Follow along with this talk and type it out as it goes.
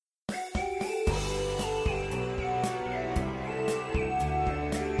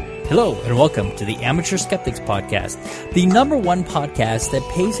Hello, and welcome to the Amateur Skeptics Podcast, the #1 podcast that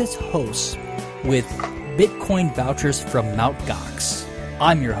pays its hosts with Bitcoin vouchers from Mt. Gox.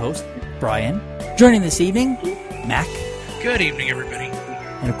 I'm your host, Brian. Joining this evening, Mac. Good evening, everybody.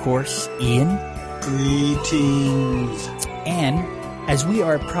 And of course, Ian. Greetings. And as we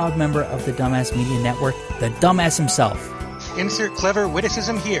are a proud member of the Dumbass Media Network, the dumbass himself. Insert clever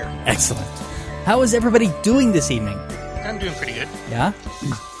witticism here. Excellent. How is everybody doing this evening? I'm doing pretty good. Yeah?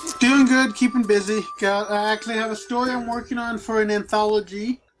 Doing good, keeping busy. I actually have a story I'm working on for an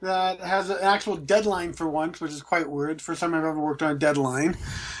anthology that has an actual deadline for once, which is quite weird. First time I've ever worked on a deadline.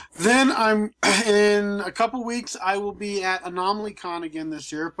 Then in a couple weeks, I will be at AnomalyCon again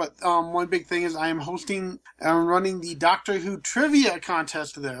this year. But one big thing is I'm running the Doctor Who trivia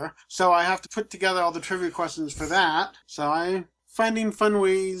contest there. So I have to put together all the trivia questions for that. So I'm finding fun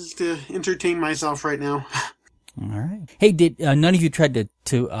ways to entertain myself right now. All right. Hey, did none of you tried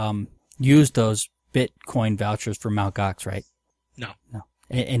to use those Bitcoin vouchers for Mt. Gox, right? No.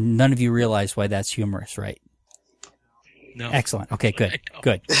 And none of you realize why that's humorous, right? No. Excellent. Okay, good.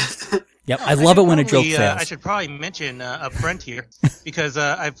 Yep, I love it when a joke fails. I should probably mention up front here, because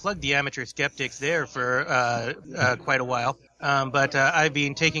I've plugged the Amateur Skeptics there for quite a while, but I've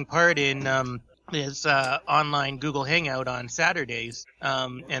been taking part in this online Google Hangout on Saturdays,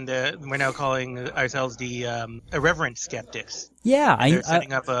 and we're now calling ourselves the Irreverent Skeptics. Yeah, they're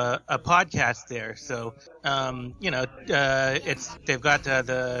setting up a podcast there. So, they've got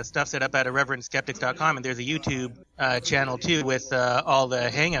the stuff set up at irreverentskeptics.com, and there's a YouTube channel too with all the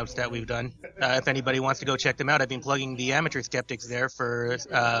Hangouts that we've done. If anybody wants to go check them out, I've been plugging the Amateur Skeptics there for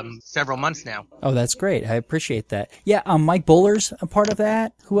several months now. Oh, that's great. I appreciate that. Yeah, Mike Bowler's a part of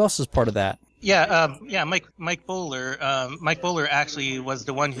that. Who else is part of that? Mike Bowler. Mike Bowler actually was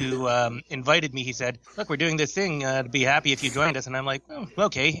the one who invited me. He said, "Look, we're doing this thing. I'd be happy if you joined us." And I'm like, "Oh,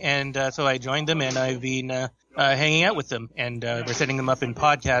 okay." And so I joined them, and I've been hanging out with them. And we're setting them up in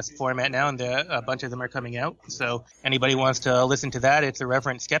podcast format now, and a bunch of them are coming out. So anybody wants to listen to that, it's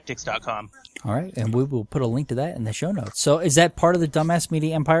irreverentskeptics.com. All right, and we will put a link to that in the show notes. So is that part of the Dumbass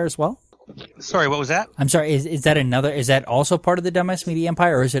Media Empire as well? Sorry, what was that? I'm sorry. Is that also part of the Dumbass Media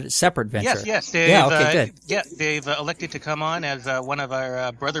Empire, or is it a separate venture? Yes. Okay, good. Yeah, they've elected to come on as one of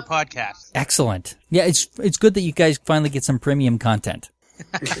our brother podcasts. Excellent. Yeah, it's good that you guys finally get some premium content.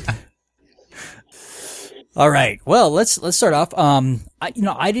 All right. Well, let's start off.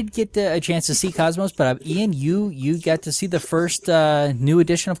 I did get a chance to see Cosmos, but Ian, you got to see the first new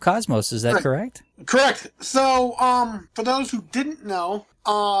edition of Cosmos. Is that correct? Correct. So, for those who didn't know,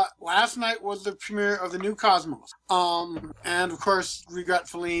 last night was the premiere of the new Cosmos. And of course,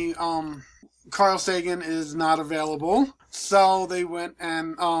 regretfully, Carl Sagan is not available. So they went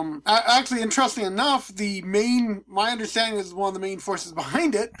and, actually, interestingly enough, my understanding is one of the main forces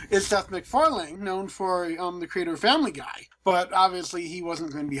behind it is Seth MacFarlane, known for, the creator of Family Guy. But obviously he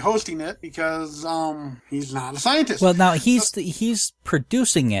wasn't going to be hosting it because, he's not a scientist. Well, now he's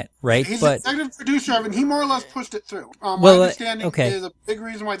producing it, right? He's the executive producer of it, and he more or less pushed it through. My understanding is a big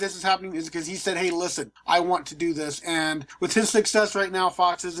reason why this is happening is because he said, "Hey, listen, I want to do this." And with his success right now,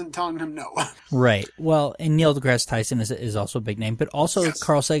 Fox isn't telling him no. Right. Well, and Neil deGrasse Tyson is also a big name, but also yes.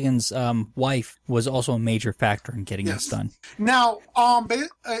 Carl Sagan's wife was also a major factor in getting this done. Now,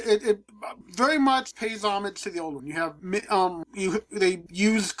 it very much pays homage to the old one. You have they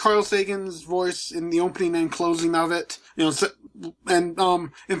use Carl Sagan's voice in the opening and closing of it. And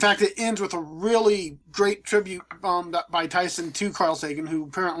in fact, it ends with a really great tribute by Tyson to Carl Sagan, who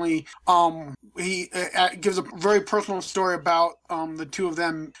apparently he gives a very personal story about the two of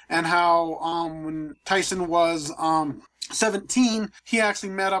them and how when Tyson was 17, he actually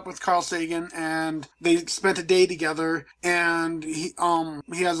met up with Carl Sagan and they spent a day together, and he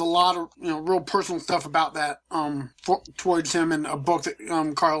has a lot of real personal stuff about that towards him, and a book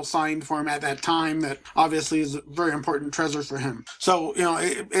that Carl signed for him at that time that obviously is a very important treasure for him. So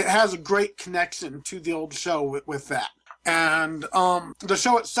it has a great connection to the old show with that. And the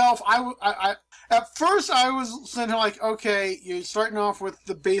show itself, I at first I was sitting here like, okay, you're starting off with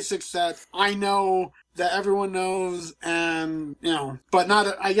the basics that I know that everyone knows, and but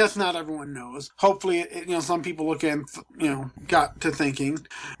I guess not everyone knows. Hopefully, some people look in, got to thinking.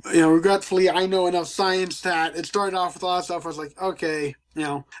 Regretfully, I know enough science that it started off with a lot of stuff. I was like, okay,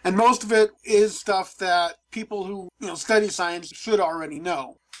 and most of it is stuff that people who study science should already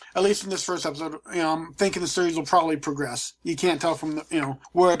know. At least in this first episode, I'm thinking the series will probably progress. You can't tell from the,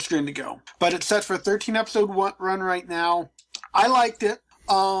 where it's going to go. But it's set for a 13-episode run right now. I liked it.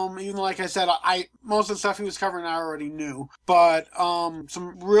 Even like I said, most of the stuff he was covering I already knew, but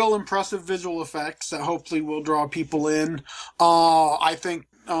some real impressive visual effects that hopefully will draw people in. I think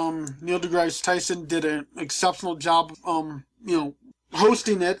Neil deGrasse Tyson did an exceptional job,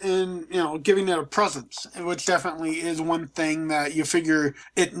 hosting it and, giving it a presence, which definitely is one thing that you figure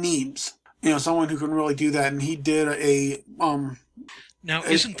it needs. Someone who can really do that, and he did Now,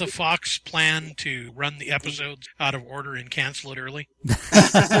 isn't the Fox plan to run the episodes out of order and cancel it early?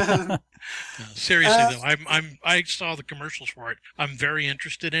 Seriously, though, I saw the commercials for it. I'm very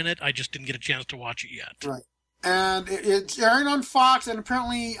interested in it. I just didn't get a chance to watch it yet. Right. And it's airing on Fox, and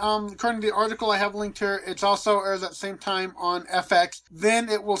apparently, according to the article I have linked here, it's also airs at the same time on FX. Then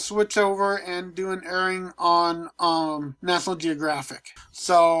it will switch over and do an airing on National Geographic.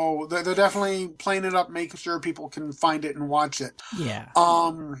 So they're definitely playing it up, making sure people can find it and watch it. Yeah.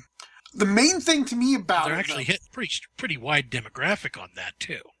 The main thing to me about they're actually hit pretty wide demographic on that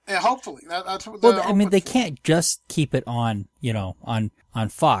too. Yeah, hopefully that's what. Well, I mean, they can't just keep it on, on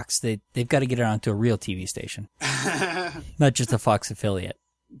Fox. They've got to get it onto a real TV station, not just a Fox affiliate.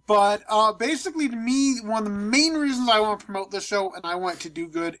 But basically, to me, one of the main reasons I want to promote this show and I want it to do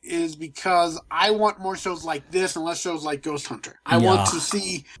good is because I want more shows like this and less shows like Ghost Hunter. I want to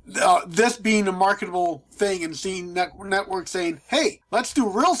see this being a marketable thing and seeing networks saying, hey, let's do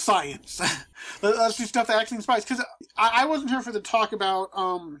real science. Let's do stuff that actually inspires. Because I wasn't here for the talk about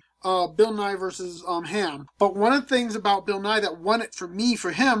Bill Nye versus Ham. But one of the things about Bill Nye that won it for me,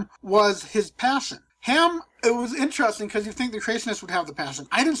 for him, was his passion. Ham, it was interesting because you think the creationists would have the passion.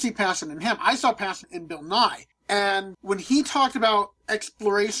 I didn't see passion in him. I saw passion in Bill Nye. And when he talked about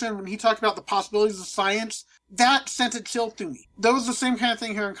exploration, when he talked about the possibilities of science, that sent a chill through me. That was the same kind of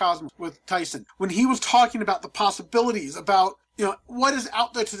thing here in Cosmos with Tyson. When he was talking about the possibilities, about what is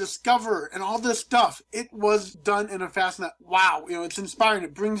out there to discover and all this stuff, it was done in a fashion that, wow, it's inspiring.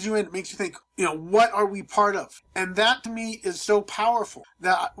 It brings you in. It makes you think, what are we part of? And that to me is so powerful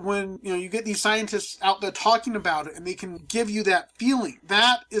that when, you get these scientists out there talking about it and they can give you that feeling,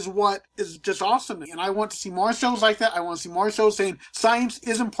 that is what is just awesome to me. And I want to see more shows like that. I want to see more shows saying science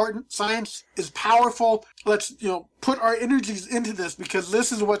is important. Science is powerful. Let's, put our energies into this because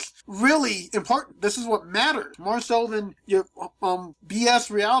this is what's really important. This is what matters more so than your BS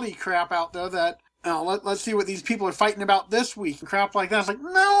reality crap out there that let's see what these people are fighting about this week and crap like that. It's like,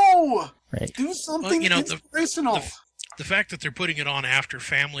 no, right. Do something inspirational. The fact that they're putting it on after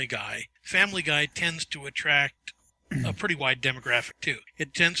Family Guy tends to attract a pretty wide demographic too.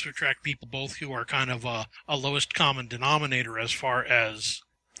 It tends to attract people both who are kind of a lowest common denominator as far as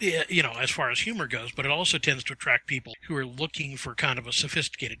humor goes, but it also tends to attract people who are looking for kind of a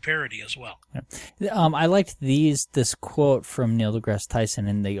sophisticated parody as well. I liked this quote from Neil deGrasse Tyson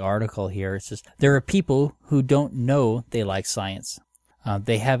in the article here. It says, there are people who don't know they like science.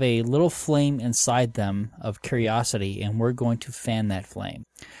 They have a little flame inside them of curiosity, and we're going to fan that flame.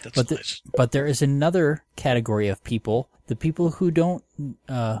 That's nice. But there is another category of people, the people who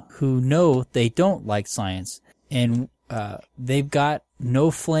know they don't like science, and they've got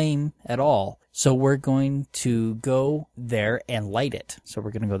no flame at all. So we're going to go there and light it. So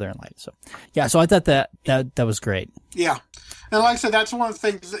we're going to go there and light it. So, yeah, so I thought that was great. Yeah. And like I said, that's one of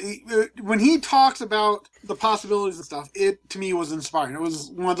the things, when he talks about the possibilities and stuff, it, to me, was inspiring. It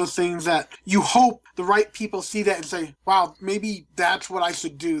was one of those things that you hope the right people see that and say, wow, maybe that's what I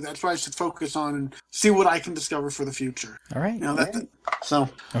should do. That's what I should focus on and see what I can discover for the future. All right. So,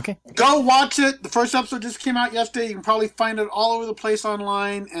 okay. Go watch it. The first episode just came out yesterday. You can probably find it all over the place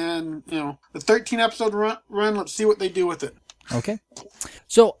online. And, the 13-episode run, let's see what they do with it. Okay.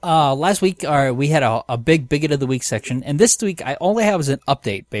 So last week we had a big Bigot of the Week section, and this week all I have is an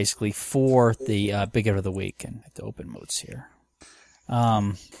update basically for the Bigot of the Week. And I have to open notes here.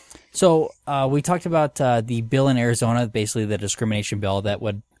 So we talked about the bill in Arizona, basically the discrimination bill that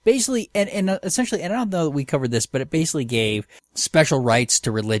would basically and essentially, and I don't know that we covered this, but it basically gave special rights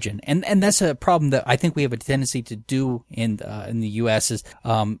to religion, and that's a problem that I think we have a tendency to do in the U.S. is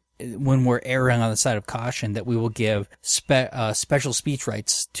when we're erring on the side of caution, that we will give special speech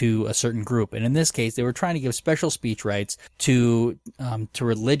rights to a certain group. And in this case, they were trying to give special speech rights to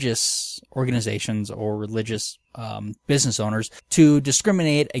religious organizations or religious business owners to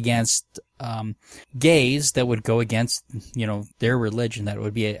discriminate against gays that would go against their religion. That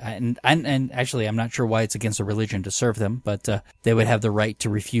would be and actually I'm not sure why it's against a religion to serve them, but they would have the right to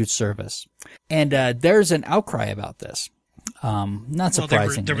refuse service. And there's an outcry about this. Not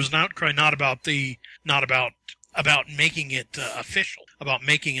surprising. There was an outcry not about making it official, about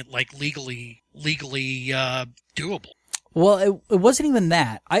making it like legally doable. Well, it wasn't even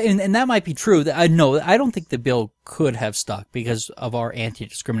that. And that might be true. I don't think the bill could have stuck because of our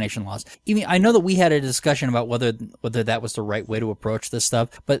anti-discrimination laws. Even I know that we had a discussion about whether that was the right way to approach this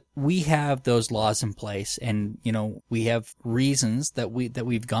stuff, but we have those laws in place, and we have reasons that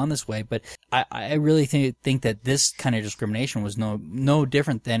we've gone this way. But I really think that this kind of discrimination was no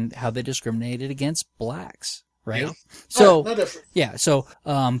different than how they discriminated against blacks. Right. Yeah. So, no different. yeah. So,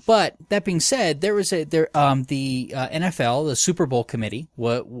 but that being said, the NFL, the Super Bowl committee,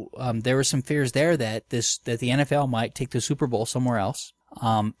 there were some fears there that the NFL might take the Super Bowl somewhere else.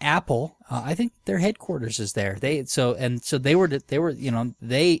 Apple, I think their headquarters is there. They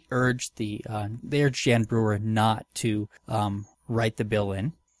urged Jan Brewer not to, write the bill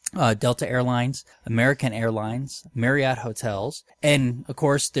in. Delta Airlines, American Airlines, Marriott Hotels, and of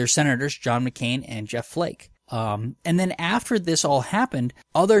course their senators, John McCain and Jeff Flake. And then after this all happened,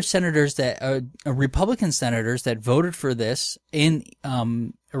 other senators Republican senators that voted for this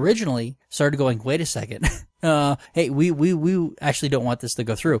originally started going, wait a second. Hey, we actually don't want this to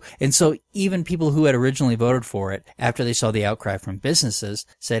go through. And so even people who had originally voted for it, after they saw the outcry from businesses,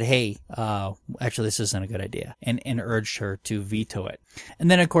 said, hey, actually this isn't a good idea, and urged her to veto it.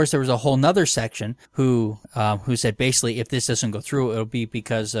 And then of course there was a whole nother section who said basically if this doesn't go through, it'll be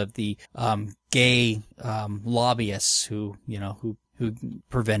because of the, gay, lobbyists who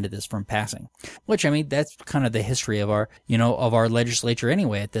prevented this from passing. Which, I mean, that's kind of the history of our legislature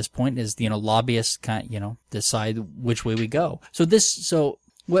anyway at this point is, lobbyists decide which way we go. It's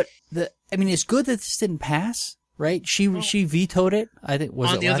good that this didn't pass, right? She vetoed it. I think,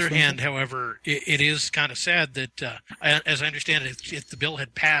 on the other hand, however, it is kind of sad that, as I understand it, if the bill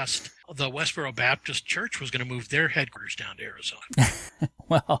had passed, the Westboro Baptist Church was going to move their headquarters down to Arizona.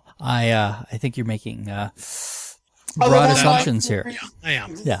 Well, I think you're making, broad assumptions here. Yeah, I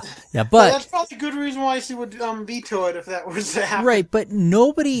am. Yeah, but that's probably a good reason why she would veto it if that was to happen. Right, but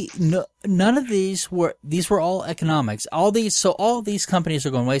none of these were all economics. All these companies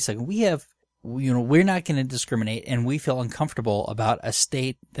are going, wait a second, we're not going to discriminate, and we feel uncomfortable about a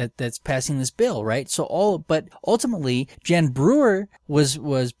state that's passing this bill, right? But ultimately, Jan Brewer was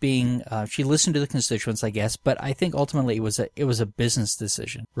being, she listened to the constituents, I guess, but I think ultimately it was a business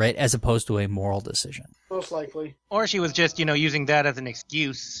decision, right? As opposed to a moral decision. Most likely. Or she was just, using that as an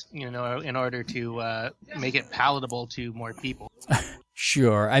excuse, in order to make it palatable to more people.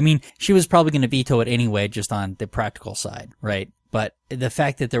 Sure. I mean, she was probably going to veto it anyway, just on the practical side, right? But the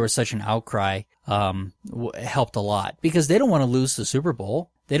fact that there was such an outcry helped a lot because they don't want to lose the Super Bowl.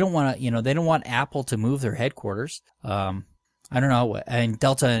 They don't want to, they don't want Apple to move their headquarters. I don't know. And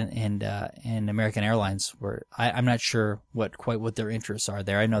Delta and American Airlines I'm not sure what their interests are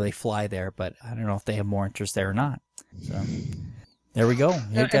there. I know they fly there, but I don't know if they have more interest there or not. So there we go.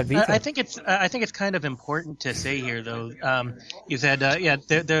 I think it's kind of important to say here, though. You said,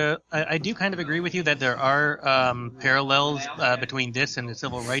 I do kind of agree with you that there are parallels between this and the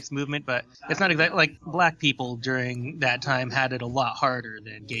civil rights movement, but it's not exactly like black people during that time had it a lot harder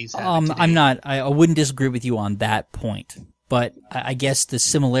than gays have it today. I wouldn't disagree with you on that point. But I guess the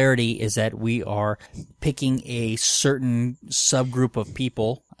similarity is that we are picking a certain subgroup of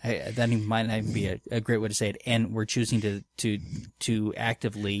people. That might not even be a great way to say it, and we're choosing to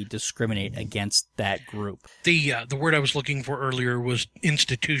actively discriminate against that group. The word I was looking for earlier was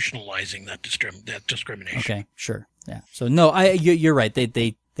institutionalizing that discrimination. Okay, sure, yeah. So no, you're right.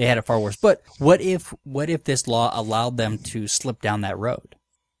 They had it far worse. But what if this law allowed them to slip down that road?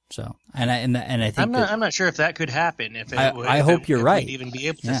 So, and I think I'm not sure if that could happen. I hope you're right. We'd even be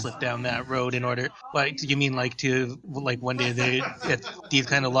able to slip down that road in order. Like, you mean like one day if these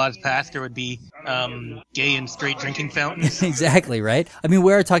kind of laws passed, there would be gay and straight drinking fountains? Exactly right. I mean,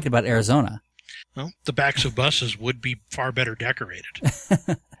 we are talking about Arizona. Well, the backs of buses would be far better decorated.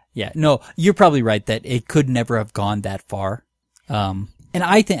 Yeah, no, you're probably right that it could never have gone that far. And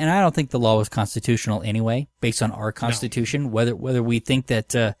I don't think the law was constitutional anyway, based on our Constitution. No. Whether we think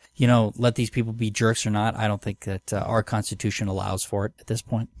that let these people be jerks or not, I don't think that our Constitution allows for it at this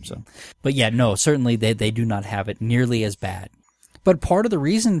point. So, but yeah, no, certainly they do not have it nearly as bad. But part of the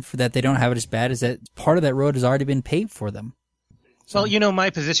reason for that they don't have it as bad is that part of that road has already been paved for them. So. Well, my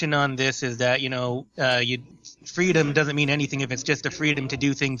position on this is that freedom doesn't mean anything if it's just a freedom to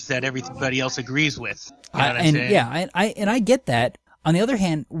do things that everybody else agrees with. I get that. On the other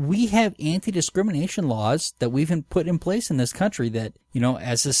hand, we have anti-discrimination laws that we've put in place in this country that,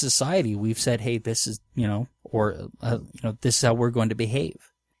 as a society, we've said, hey, this is, this is how we're going to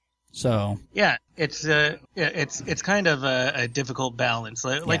behave. So yeah, it's kind of a difficult balance.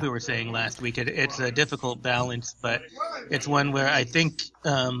 Like we were saying last week, it's a difficult balance, but it's one where I think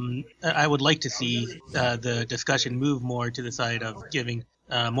I would like to see the discussion move more to the side of giving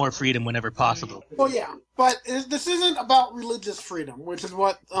more freedom whenever possible. Well, yeah, but this isn't about religious freedom, which is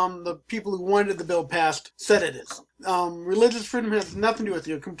what the people who wanted the bill passed said it is. Religious freedom has nothing to do with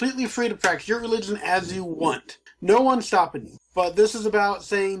you. You're completely free to practice your religion as you want. No one's stopping you. But this is about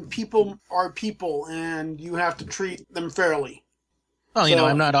saying people are people, and you have to treat them fairly. Well,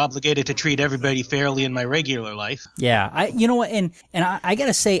 I'm not obligated to treat everybody fairly in my regular life. yeah, you know what, and I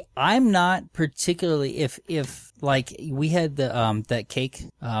gotta say, I'm not particularly if like we had the that cake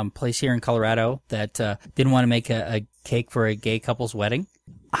place here in Colorado that didn't want to make a cake for a gay couple's wedding.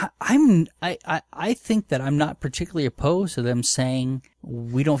 I think that I'm not particularly opposed to them saying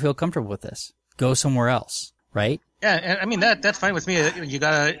we don't feel comfortable with this. Go somewhere else, right? Yeah, and I mean that's fine with me.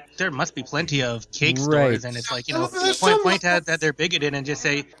 There must be plenty of cake stores, Right. and it's like point out that they're bigoted and just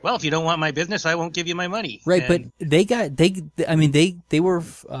say, well, if you don't want my business, I won't give you my money. Right, and, but they were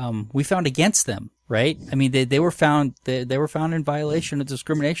we found against them, right? I mean they were found in violation of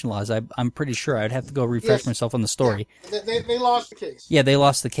discrimination laws. I'm pretty sure. I'd have to go refresh myself on the story. Yeah, they lost the case. Yeah, they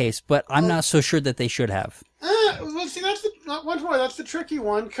lost the case, but I'm not so sure that they should have. Well, see, that's the tricky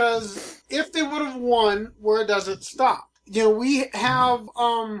one, because if they would have won, where does it stop? We have,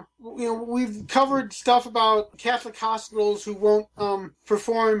 we've covered stuff about Catholic hospitals who won't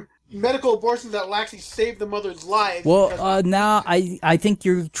perform medical abortions that will actually save the mother's life. Well, now I think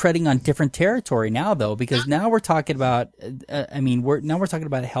you're treading on different territory now, though, because now we're talking about, we're talking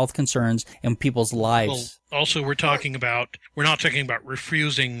about health concerns and people's lives. Well, also we're not talking about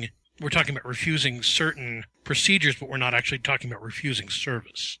refusing. We're talking about refusing certain procedures, but we're not actually talking about refusing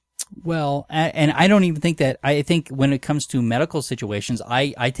service. Well, and I don't even think that. I think when it comes to medical situations,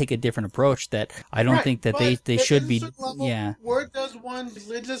 I take a different approach. That I don't think that they should be. Yeah. Where does one's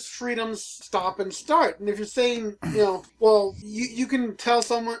religious freedoms stop and start? And if you're saying, well, you can tell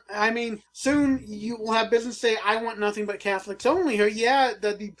someone. I mean, soon you will have business say, "I want nothing but Catholics only." Here, yeah,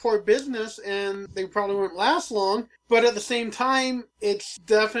 that'd be poor business, and they probably won't last long. But at the same time, it's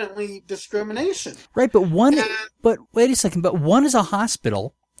definitely discrimination. Right, but wait a second. But one is a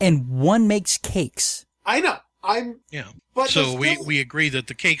hospital. And one makes cakes. I know. But so we agree that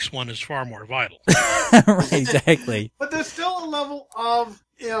the cakes one is far more vital. Right, exactly. But there's still a level of,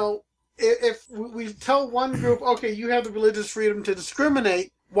 if we tell one group, okay, you have the religious freedom to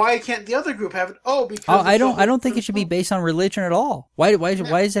discriminate, why can't the other group have it? Because I don't think it should be based on religion at all. Why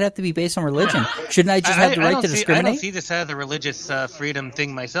does it have to be based on religion? Shouldn't I just have the right to discriminate? I don't see this as a religious freedom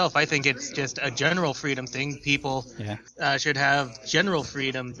thing myself. I think it's just a general freedom thing. People should have general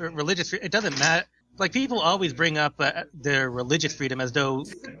freedom. Religious freedom. It doesn't matter. Like, people always bring up their religious freedom as though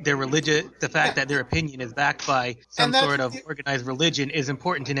the fact that their opinion is backed by some sort of organized religion is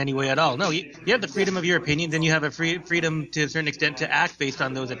important in any way at all. No, you have the freedom of your opinions, and you have a freedom to a certain extent to act based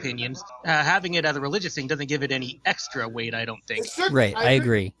on those opinions. Having it as a religious thing doesn't give it any extra weight, I don't think. Right, I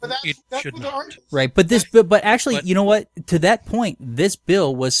agree. But that's should what not. Right, but actually, you know what? To that point, this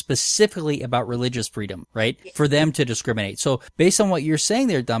bill was specifically about religious freedom, right? For them to discriminate. So, based on what you're saying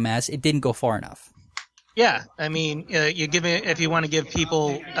there, dumbass, it didn't go far enough. Yeah, I mean, if you want to give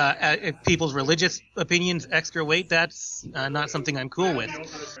people people's religious opinions extra weight, that's not something I'm cool with.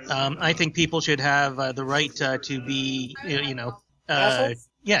 I think people should have the right to be,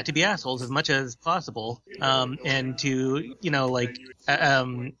 to be assholes as much as possible, and to,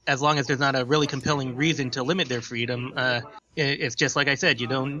 as long as there's not a really compelling reason to limit their freedom. It's just like I said, you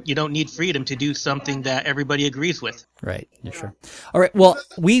don't need freedom to do something that everybody agrees with. Right. Yeah, sure. All right. Well,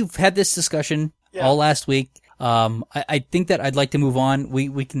 we've had this discussion all last week. I think that I'd like to move on.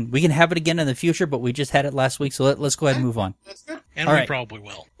 We can have it again in the future, but we just had it last week, so let's go ahead and move on. That's good. And we probably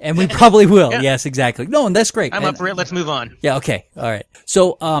will. And we probably will. Yeah. Yes, exactly. No, and that's great. I'm up for it. Let's move on. Yeah. Okay. All right.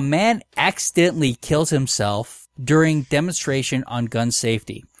 So, a man accidentally kills himself during demonstration on gun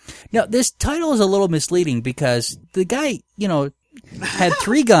safety. Now, this title is a little misleading because the guy, had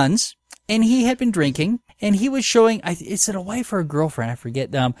 3 guns and he had been drinking. And he was showing, is it a wife or a girlfriend? I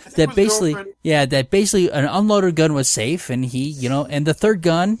forget. That basically an unloaded gun was safe, and he, and the third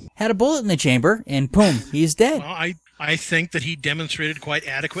gun had a bullet in the chamber, and boom, he's dead. Well, I think that he demonstrated quite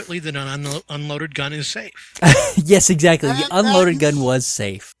adequately that an unloaded gun is safe. Yes, exactly. The unloaded gun was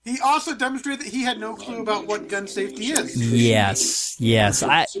safe. He also demonstrated that he had no clue about what gun safety is. Yes.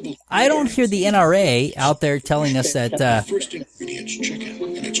 I don't hear the NRA out there telling us that. First ingredient's chicken,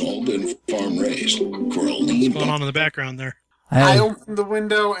 and it's all been farm raised. What's going on in the background there? I opened the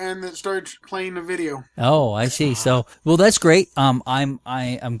window and it started playing the video. Oh, I see. So, well, that's great. I'm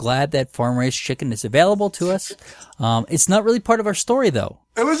glad that farm-raised chicken is available to us. It's not really part of our story, though.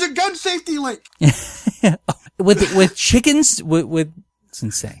 It was a gun safety link. with chickens, with it's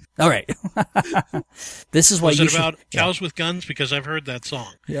insane. All right. This is why Was you it about should, cows with guns? Because I've heard that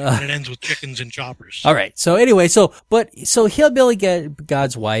song. Yeah. And it ends with chickens and choppers. All right. So anyway, so Hillbilly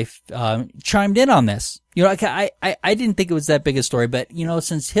God's wife chimed in on this. You know, I didn't think it was that big a story, but you know,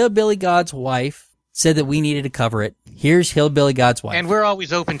 since Hillbilly God's wife said that we needed to cover it, here's Hillbilly God's wife. And we're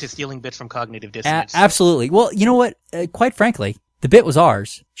always open to stealing bits from Cognitive Dissonance. Absolutely. Well, you know what? Quite frankly, the bit was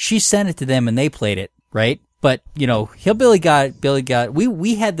ours. She sent it to them and they played it, right? But, you know, Billy God,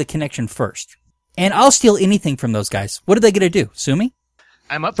 we had the connection first. And I'll steal anything from those guys. What are they going to do? Sue me?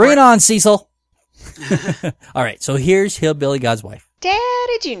 I'm up Bring for it on, Cecil. All right, so here's Hillbilly God's wife.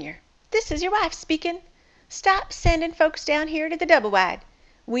 Daddy Junior, this is your wife speaking. Stop sending folks down here to the double wide.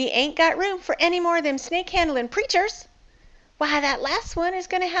 We ain't got room for any more of them snake-handling preachers. Why, that last one is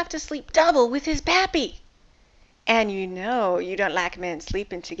going to have to sleep double with his pappy. And you know you don't like men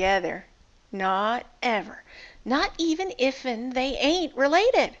sleeping together. Not ever. Not even if'n they ain't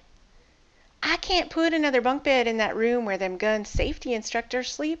related. I can't put another bunk bed in that room where them gun safety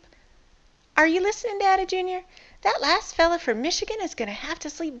instructors sleep. Are you listening, Daddy Junior? That last fella from Michigan is going to have to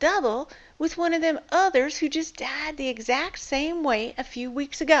sleep double with one of them others who just died the exact same way a few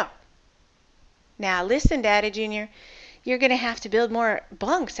weeks ago. Now listen, Daddy Junior, you're going to have to build more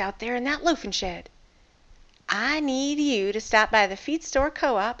bunks out there in that loafing shed. I need you to stop by the feed store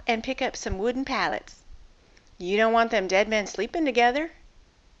co-op and pick up some wooden pallets. You don't want them dead men sleeping together,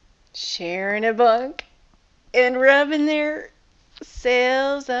 sharing a bunk, and rubbing their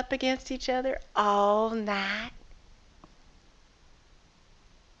selves up against each other all night.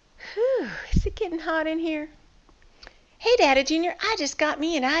 Whew, is it getting hot in here? Hey, Daddy Junior, I just got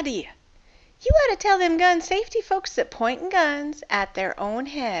me an idea. You ought to tell them gun safety folks that pointing guns at their own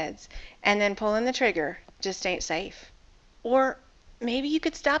heads and then pulling the trigger just ain't safe. Or maybe you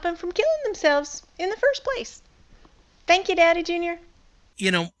could stop them from killing themselves in the first place. Thank you, Daddy Junior. You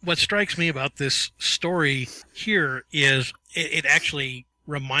know, what strikes me about this story here is it actually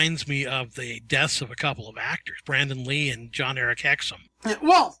reminds me of the deaths of a couple of actors, Brandon Lee and John Eric Hexum.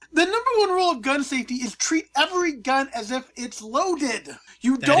 Well, the number one rule of gun safety is treat every gun as if it's loaded.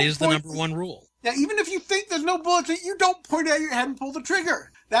 That is the number one rule. Yeah, even if you think there's no bullets, you don't point it at your head and pull the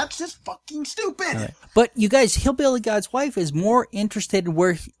trigger. That's just fucking stupid. Right. But you guys, Hillbilly God's wife is more interested in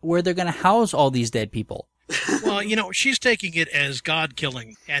where they're going to house all these dead people. Well, you know, she's taking it as God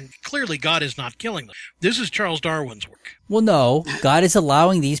killing, and clearly God is not killing them. This is Charles Darwin's work. Well, no, God is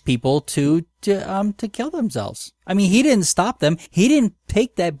allowing these people to kill themselves. I mean, he didn't stop them. He didn't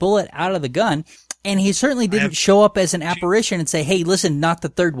take that bullet out of the gun, and he certainly didn't show up as an apparition and say, "Hey, listen, not the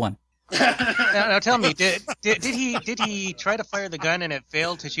third one." Now tell me, did he try to fire the gun and it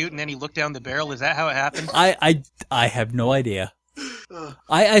failed to shoot, and then he looked down the barrel? Is that how it happened? I have no idea.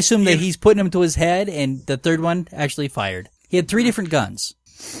 I assume that he's putting them to his head, and the third one actually fired. He had 3 different guns.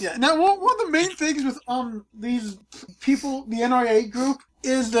 Yeah. Now, one of the main things with these people, the NRA group,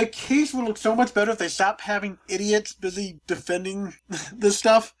 is the case would look so much better if they stopped having idiots busy defending this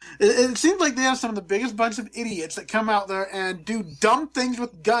stuff. It seems like they have some of the biggest bunch of idiots that come out there and do dumb things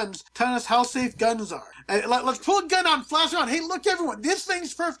with guns, telling us how safe guns are. And let's pull a gun out and flash around. Hey, look, everyone, this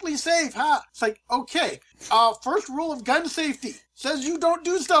thing's perfectly safe, huh? It's like, okay, first rule of gun safety says you don't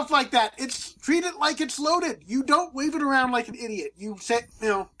do stuff like that. It's treat it like it's loaded. You don't wave it around like an idiot. You say,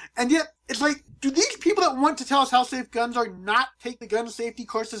 and yet it's like, do these people that want to tell us how safe guns are not take the gun safety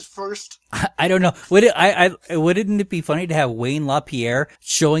courses first? I don't know. Wouldn't it be funny to have Wayne LaPierre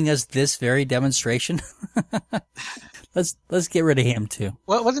showing us this very demonstration? Let's get rid of him too.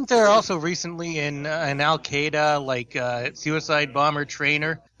 Well, wasn't there also recently an Al Qaeda suicide bomber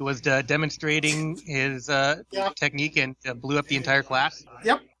trainer who was demonstrating his technique and blew up the entire class?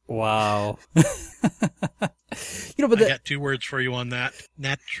 Yep. Wow. But I got 2 words for you on that: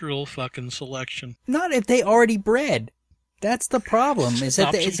 natural fucking selection. Not if they already bred. That's the problem.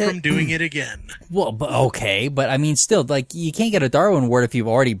 Stops them from doing it again. Well, okay, but I mean, still, you can't get a Darwin award if you've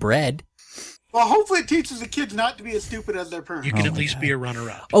already bred. Well, hopefully it teaches the kids not to be as stupid as their parents. You can at least be a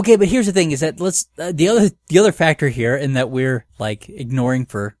runner-up. Okay, but here's the thing: is that the other factor here, and that we're ignoring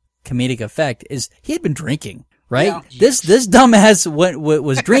for comedic effect, is he had been drinking, right? Yeah. This dumbass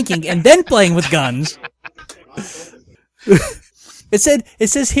was drinking and then playing with guns. It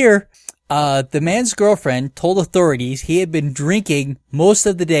says here, the man's girlfriend told authorities he had been drinking most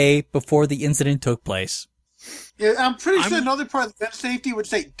of the day before the incident took place. Yeah, I'm pretty sure another part of gun safety would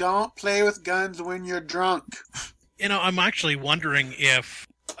say, don't play with guns when you're drunk. I'm actually wondering if,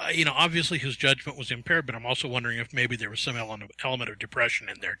 obviously his judgment was impaired, but I'm also wondering if maybe there was some element of depression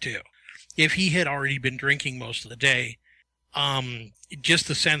in there too. If he had already been drinking most of the day, just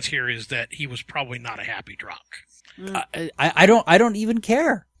the sense here is that he was probably not a happy drunk. I don't even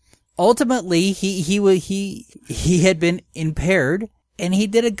care. Ultimately, he had been impaired, and he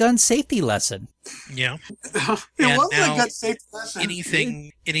did a gun safety lesson. Yeah. It wasn't a good safety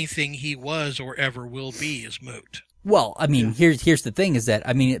lesson. Anything he was or ever will be is moot. Well, I mean, here's the thing: is that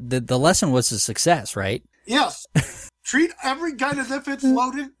the lesson was a success, right? Yes. Treat every gun as if it's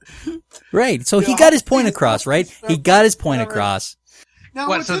loaded. Right. So he got his point across, right? He got his point across. Now,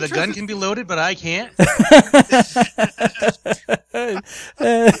 What, so the gun can be loaded, but I can't?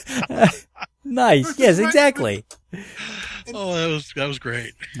 Nice. Yes, exactly. Oh, that was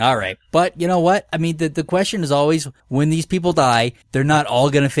great. All right. But you know what? I mean, the question is always, when these people die, they're not all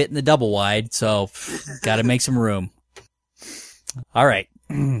going to fit in the double wide, so got to make some room. All right.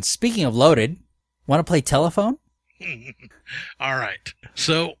 Speaking of loaded, want to play telephone? All right.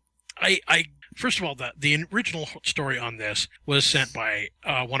 So I first of all, the original story on this was sent by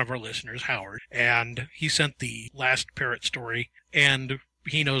one of our listeners, Howard, and he sent the last parrot story, and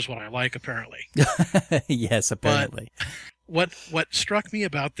he knows what I like, apparently. Yes, apparently. But what struck me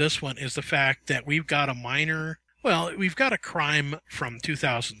about this one is the fact that we've got a crime from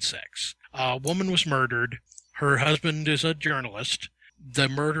 2006. A woman was murdered. Her husband is a journalist. The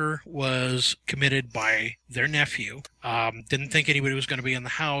murder was committed by their nephew. Didn't think anybody was going to be in the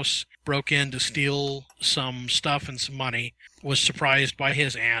house. Broke in to steal some stuff and some money. Was surprised by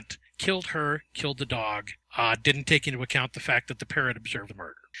his aunt. Killed her. Killed the dog. Didn't take into account the fact that the parrot observed the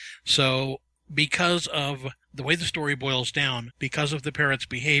murder. So, because of the way the story boils down, because of the parrot's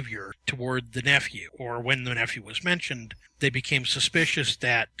behavior toward the nephew, or when the nephew was mentioned, they became suspicious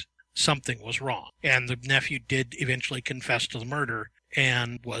that something was wrong. And the nephew did eventually confess to the murder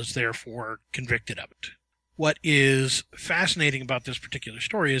and was therefore convicted of it. What is fascinating about this particular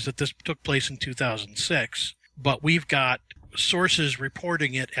story is that this took place in 2006, but we've got sources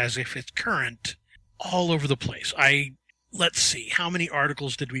reporting it as if it's current all over the place. Let's see, how many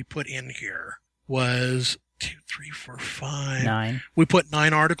articles did we put in here? Was 2, 3, 4, 5. 9. We put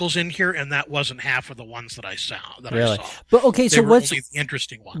 9 articles in here, and that wasn't half of the ones that I saw. Really? But okay, so what's the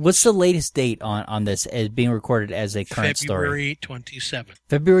interesting one? What's the latest date on this as being recorded as a current February story? 27th.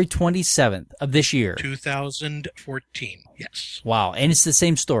 February 27th of this year. 2014. Yes. Wow, and it's the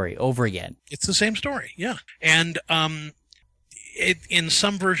same story over again. It's the same story. Yeah. And in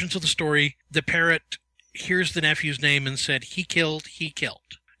some versions of the story, the parrot hears the nephew's name and said, he killed.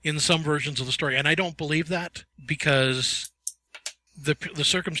 In some versions of the story. And I don't believe that, because the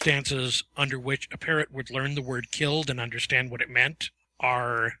circumstances under which a parrot would learn the word killed and understand what it meant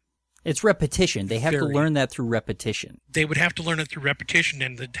are... It's repetition. They have to learn that through repetition. They would have to learn it through repetition,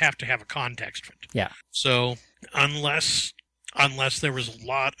 and they'd have to have a context for it. Yeah. So unless there was a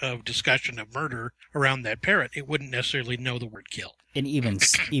lot of discussion of murder around that parrot, it wouldn't necessarily know the word kill. And even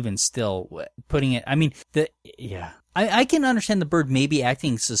still, putting it, I mean, I can understand the bird maybe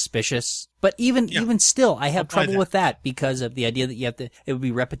acting suspicious, but even still, I have trouble with that because of the idea that it would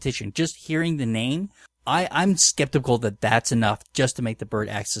be repetition. Just hearing the name, I'm skeptical that that's enough just to make the bird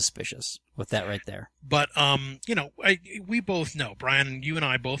act suspicious with that right there. But, we both know, Brian, you and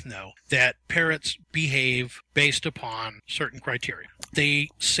I both know, that parrots behave based upon certain criteria. They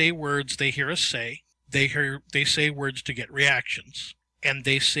say words they hear us say. They say words to get reactions, and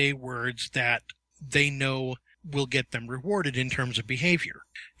they say words that they know will get them rewarded in terms of behavior.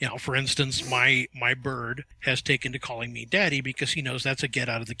 For instance, my bird has taken to calling me daddy because he knows that's a get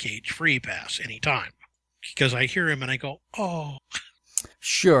out of the cage free pass anytime. Because I hear him and I go, oh.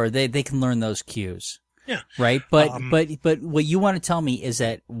 Sure, they can learn those cues. Yeah. Right? But what you want to tell me is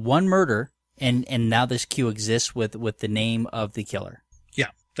that one murder and now this cue exists with the name of the killer. Yeah.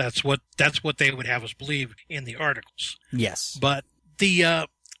 That's what they would have us believe in the articles. Yes. But the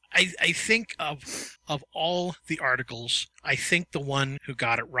I think of all the articles, I think the one who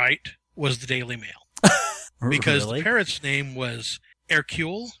got it right was the Daily Mail. Because Really? The parrot's name was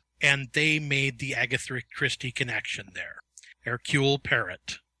Hercule, and they made the Agatha Christie connection there. Hercule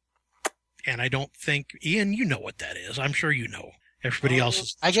Parrot. And I don't think, Ian, you know what that is. I'm sure you know. Everybody else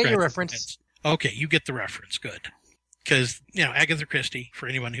is... I get your reference. Okay, you get the reference. Good. Because, Agatha Christie, for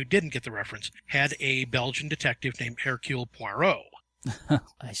anyone who didn't get the reference, had a Belgian detective named Hercule Poirot.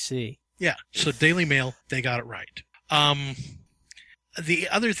 I see. Yeah, so Daily Mail, they got it right. The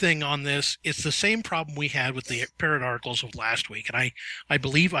other thing on this, it's the same problem we had with the parrot articles of last week, and I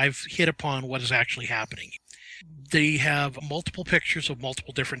believe I've hit upon what is actually happening. they have multiple pictures of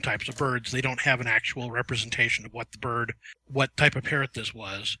multiple different types of birds. They don't have an actual representation of what type of parrot this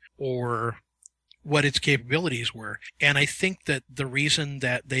was, or what its capabilities were. And I think that the reason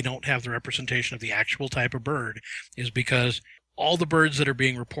that they don't have the representation of the actual type of bird is because all the birds that are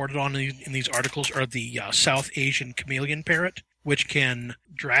being reported on in these articles are the South Asian chameleon parrot, which can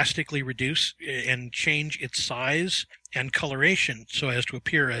drastically reduce and change its size and coloration so as to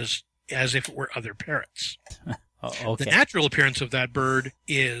appear as if it were other parrots. Okay. The natural appearance of that bird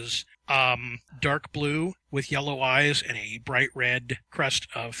is dark blue with yellow eyes and a bright red crest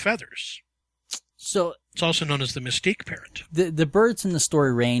of feathers. So it's also known as the mystique parrot. The birds in the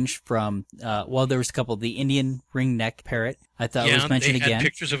story range from, there was a couple. The Indian ringneck parrot, I thought was mentioned again. They had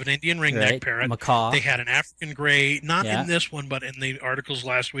pictures of an Indian ringneck parrot. Macaw. They had an African gray, not in this one, but in the articles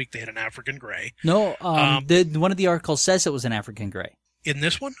last week, they had an African gray. No, one of the articles says it was an African gray. In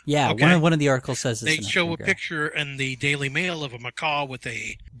this one? Yeah, okay. one of the articles says it's they an show African a gray. picture in the Daily Mail of a macaw with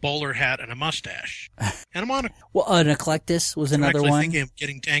a bowler hat and a mustache and a monocle. Well, an eclectus was another one. I think I'm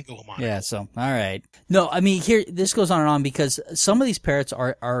getting tango on it. Yeah, so all right. No, I mean here this goes on and on because some of these parrots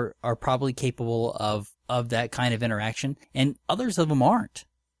are probably capable of that kind of interaction, and others of them aren't.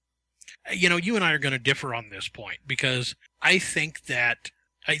 You know, you and I are going to differ on this point because I think that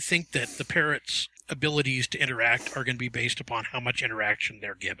the parrots' abilities to interact are going to be based upon how much interaction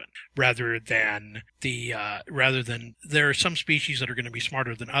they're given, rather than there are some species that are going to be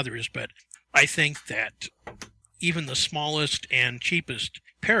smarter than others. But I think that even the smallest and cheapest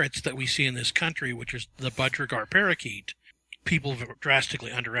parrots that we see in this country, which is the budgerigar parakeet, people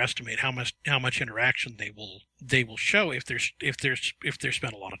drastically underestimate how much interaction they will show if they're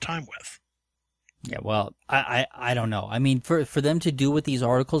spent a lot of time with. Yeah, well, I don't know. I mean, for them to do what these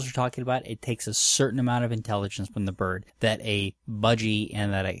articles are talking about, it takes a certain amount of intelligence from the bird that a budgie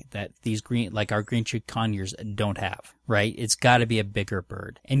and that these our green-cheeked conures don't have, right? It's got to be a bigger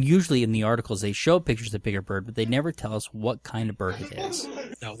bird. And usually in the articles, they show pictures of bigger bird, but they never tell us what kind of bird it is.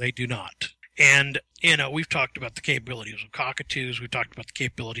 No, they do not. And, you know, we've talked about the capabilities of cockatoos. We've talked about the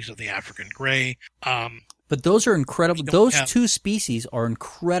capabilities of the African gray. But those are incredible. Those two species are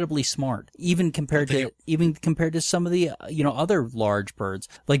incredibly smart, even compared to some of the other large birds.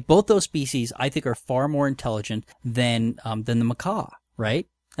 Like both those species, I think are far more intelligent than the macaw, right?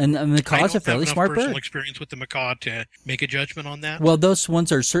 And the macaw is a fairly smart bird. I don't have personal experience with the macaw to make a judgment on that. Well, those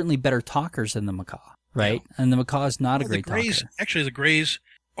ones are certainly better talkers than the macaw, right? Yeah. And the macaw is not a great talker. Actually, the grays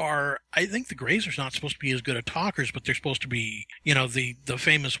I think the grays are not supposed to be as good at talkers, but they're supposed to be, the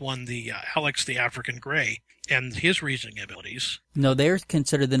famous one, the Alex the African gray, and his reasoning abilities. No, they're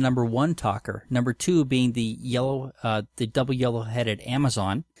considered the number one talker. Number two being the double yellow-headed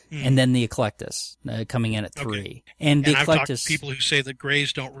Amazon, and then the eclectus coming in at 3. Okay. And the eclectus. I've talked to people who say that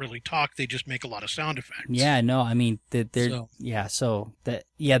grays don't really talk; they just make a lot of sound effects. Yeah, no, I mean they're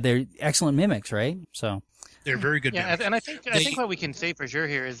excellent mimics, right? So. They're very good. Yeah, and I think what we can say for sure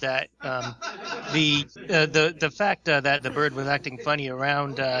here is that the fact that the bird was acting funny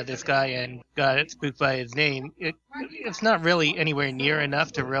around this guy and got spooked by his name, it's not really anywhere near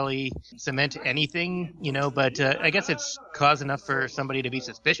enough to really cement anything, But I guess it's cause enough for somebody to be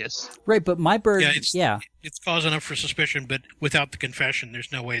suspicious. Right, but my bird, it's cause enough for suspicion, but without the confession,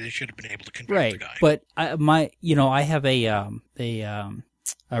 there's no way they should have been able to convict the guy. But I have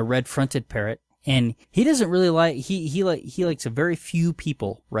a red-fronted parrot. And he doesn't really he likes a very few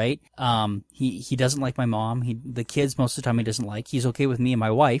people, right? He doesn't like my mom. The kids most of the time he doesn't like. He's okay with me and my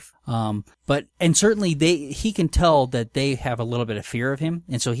wife. And certainly he can tell that they have a little bit of fear of him,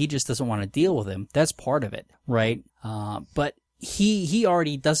 and so he just doesn't want to deal with him. That's part of it, right? But he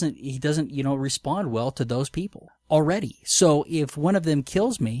already doesn't respond well to those people already. So if one of them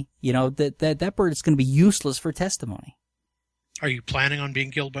kills me, that bird is going to be useless for testimony. Are you planning on being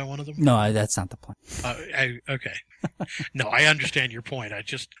killed by one of them? No, that's not the plan. Okay. No, I understand your point.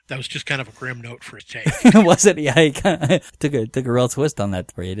 That was just kind of a grim note for a take. Was it? Yeah, I kind of took a real twist on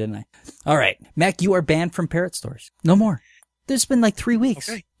that for you, didn't I? All right. Mac, you are banned from parrot stories. No more. There's been like 3 weeks.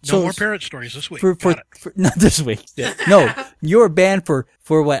 Okay. No more parrot stories this week. Not this week. Yeah. No, you are banned for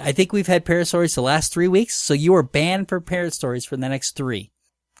what? I think we've had parrot stories the last 3 weeks, so you are banned for parrot stories for the next 3.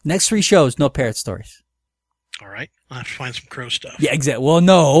 Next 3 shows, no parrot stories. All right. I'll have to find some crow stuff. Yeah, exactly. Well,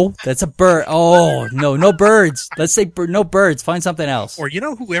 no, that's a bird. Oh, no birds. Let's say no birds. Find something else. Or you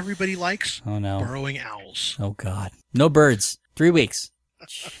know who everybody likes? Oh, no. Burrowing owls. Oh, God. No birds. 3 weeks.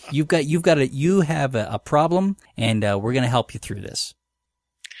 You have a problem, and we're going to help you through this.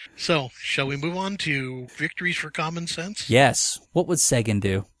 So, shall we move on to victories for common sense? Yes. What would Sagan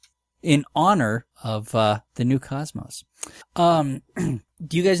do in honor of the new Cosmos? Do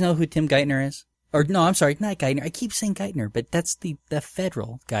you guys know who Tim Geithner is? Or no, I'm sorry, not Geithner. I keep saying Geithner, but that's the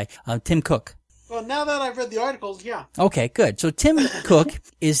federal guy, Tim Cook. Well, now that I've read the articles, yeah. Okay, good. So Tim Cook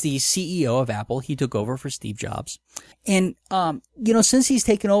is the CEO of Apple. He took over for Steve Jobs. And, since he's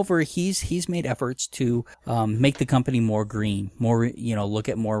taken over, he's made efforts to, make the company more green, more, look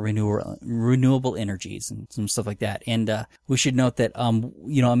at more renewable energies and some stuff like that. And, we should note that, a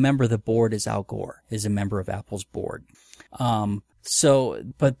member of the board is Al Gore, is a member of Apple's board.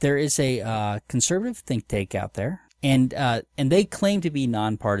 But there is a, conservative think tank out there. And they claim to be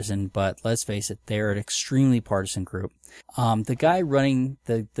nonpartisan, but let's face it, they're an extremely partisan group. The guy running,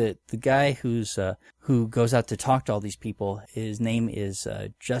 the guy who goes out to talk to all these people, his name is,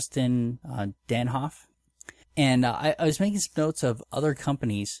 Justin, Danhoff. And, I was making some notes of other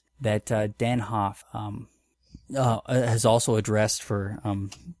companies that, Danhoff, has also addressed for,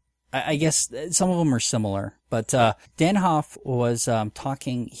 I guess some of them are similar, but Danhoff was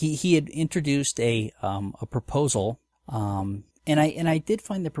talking. He had introduced a proposal, and I did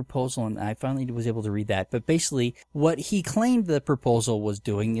find the proposal, and I finally was able to read that. But basically, what he claimed the proposal was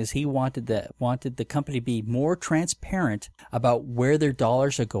doing is he wanted the company to be more transparent about where their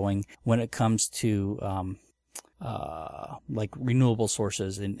dollars are going when it comes to like renewable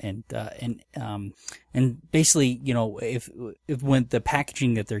sources and basically, if when the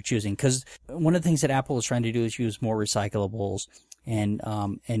packaging that they're choosing, because one of the things that Apple is trying to do is use more recyclables and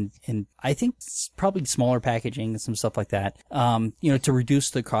I think probably smaller packaging and some stuff like that, to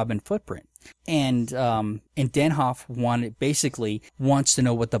reduce the carbon footprint. And Danhoff wants to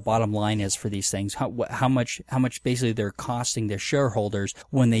know what the bottom line is for these things, how much basically they're costing their shareholders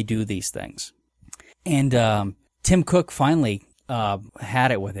when they do these things. And, Tim Cook finally, had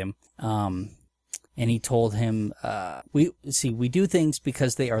it with him. And he told him, we do things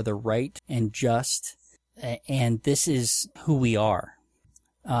because they are the right and just, and this is who we are.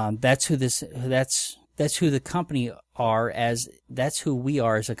 That's who the company are that's who we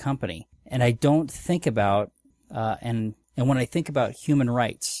are as a company. And I don't think about, and when I think about human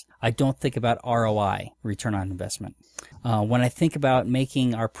rights, I don't think about ROI, return on investment. When I think about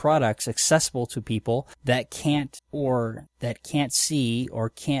making our products accessible to people that can't see or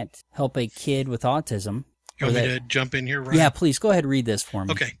can't help a kid with autism. You want me to jump in here, Ryan? Yeah, please go ahead and read this for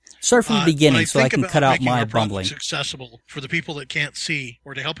me. Okay. Start from the beginning so I can cut out my bumbling. Accessible for the people that can't see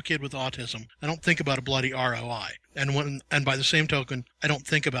or to help a kid with autism, I don't think about a bloody ROI. And by the same token, I don't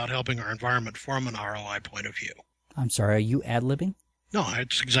think about helping our environment from an ROI point of view. I'm sorry, are you ad-libbing? No,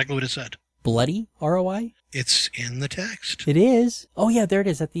 it's exactly what it said. Bloody ROI? It's in the text. It is? Oh, yeah, there it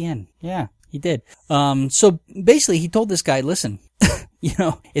is at the end. Yeah, he did. So basically, he told this guy, listen,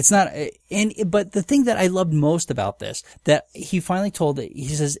 it's not, but the thing that I loved most about this, that he finally told it, he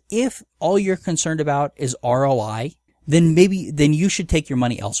says, if all you're concerned about is ROI, then you should take your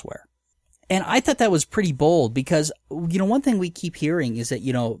money elsewhere. And I thought that was pretty bold because, one thing we keep hearing is that,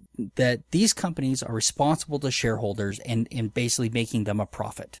 that these companies are responsible to shareholders and basically making them a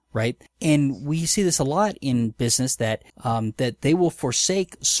profit, right? And we see this a lot in business that they will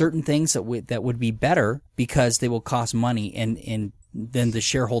forsake certain things that would be better because they will cost money and then the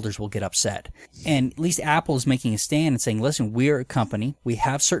shareholders will get upset. And at least Apple is making a stand and saying, listen, we're a company, we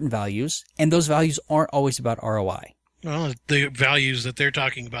have certain values, and those values aren't always about ROI. Well, the values that they're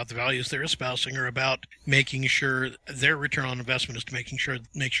talking about, the values they're espousing are about making sure their return on investment is to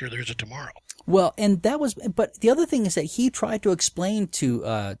make sure there's a tomorrow. Well, but the other thing is that he tried to explain to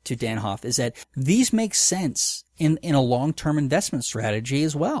Danhoff is that these make sense in a long-term investment strategy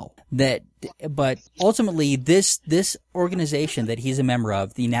as well. But ultimately this organization that he's a member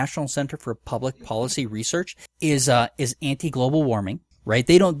of, the National Center for Public Policy Research, is anti-global warming, right?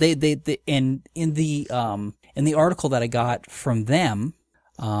 In the article that I got from them,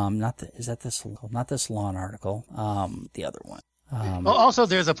 not this Lawn article, the other one. Well, also,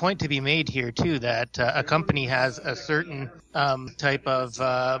 there's a point to be made here too that a company has a certain type of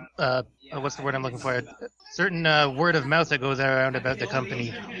what's the word I'm looking for? Certain word of mouth that goes around about the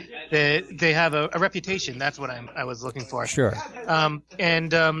company. They have a reputation. That's what I was looking for. Sure.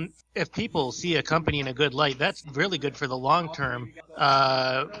 If people see a company in a good light, that's really good for the long-term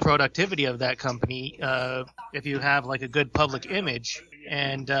productivity of that company. If you have like a good public image,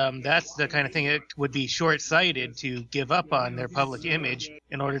 and that's the kind of thing that would be short-sighted to give up on their public image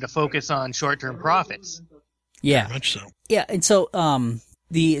in order to focus on short-term profits. Yeah. Very much so. Yeah, and so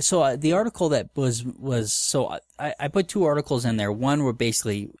the article that was I put two articles in there. One were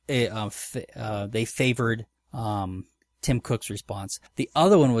basically they favored Tim Cook's response. The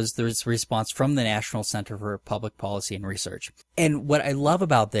other one was the response from the National Center for Public Policy and Research. And what I love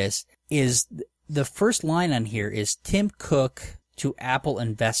about this is the first line on here is Tim Cook to Apple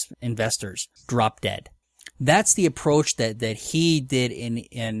investors drop dead. That's the approach that he did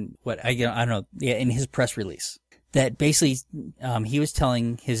in what I don't know, in his press release. That basically, he was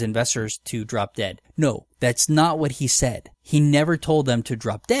telling his investors to drop dead. No, that's not what he said. He never told them to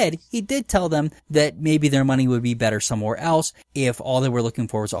drop dead. He did tell them that maybe their money would be better somewhere else if all they were looking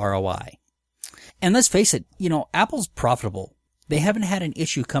for was ROI. And let's face it, Apple's profitable. They haven't had an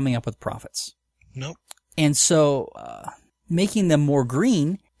issue coming up with profits. Nope. And so, making them more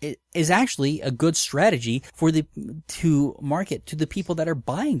green is actually a good strategy to market to the people that are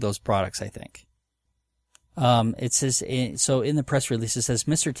buying those products, I think. It says, so in the press release, it says,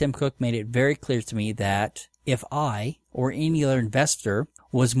 Mr. Tim Cook made it very clear to me that if I or any other investor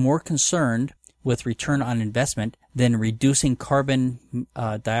was more concerned with return on investment than reducing carbon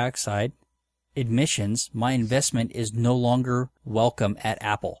dioxide emissions, my investment is no longer welcome at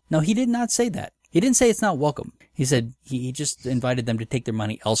Apple. No, he did not say that. He didn't say it's not welcome. He said he just invited them to take their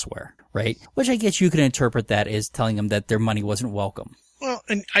money elsewhere, right? Which I guess you can interpret that as telling them that their money wasn't welcome. Well,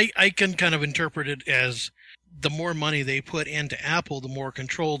 and I can kind of interpret it as the more money they put into Apple, the more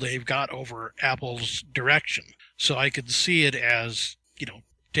control they've got over Apple's direction. So I could see it as,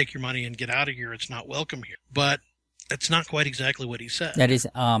 take your money and get out of here. It's not welcome here. But that's not quite exactly what he said. That is,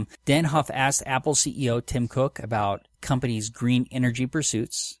 Dan Huff asked Apple CEO Tim Cook about company's green energy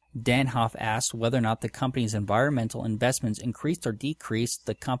pursuits. Dan Huff asked whether or not the company's environmental investments increased or decreased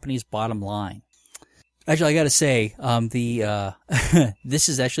the company's bottom line. Actually, I got to say, this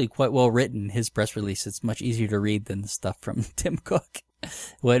is actually quite well written. His press release. It's much easier to read than the stuff from Tim Cook.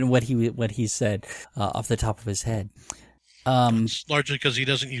 What he said off the top of his head. It's largely because he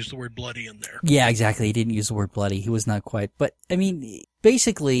doesn't use the word bloody in there. Yeah, exactly. He didn't use the word bloody. He was not quite. But I mean,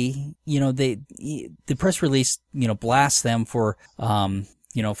 basically, the press release, blasts them for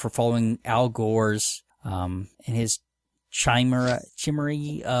following Al Gore's and his chimera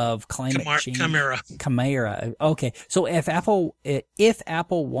of climate change. Chimera. Okay. So if Apple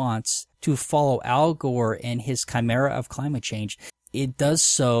wants to follow Al Gore and his chimera of climate change, it does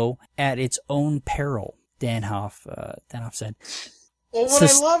so at its own peril, Dan Huff said. Well, what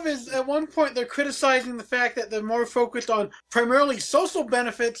I love is at one point they're criticizing the fact that they're more focused on primarily social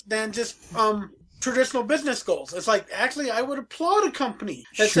benefits than just traditional business goals. It's like, actually, I would applaud a company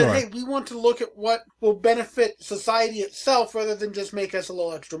that said, hey, we want to look at what will benefit society itself rather than just make us a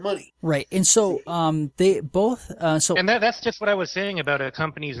little extra money. Right. And so they both... And that's just what I was saying about a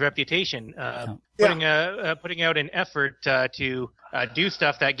company's reputation. Putting out an effort to do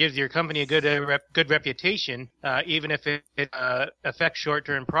stuff that gives your company a good reputation, even if it affects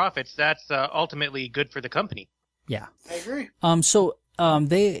short-term profits, that's ultimately good for the company. Yeah. I agree.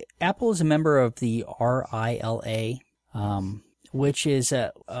 Apple is a member of the RILA, which is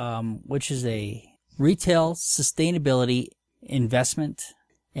a retail sustainability investment,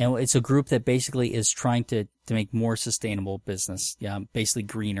 and it's a group that basically is trying to make more sustainable business, basically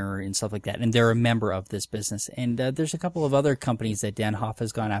greener and stuff like that. And they're a member of this business. And there's a couple of other companies that Dan Hoff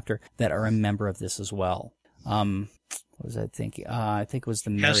has gone after that are a member of this as well. What was I thinking? I think it was the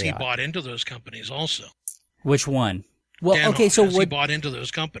Marriott. Has he bought into those companies also? Which one? Well, Dan okay, Hoff, so he bought into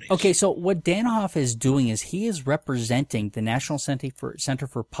those companies. Okay, so what Dan Hoff is doing is he is representing the National Center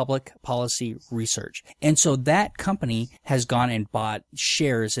for Public Policy Research. And so that company has gone and bought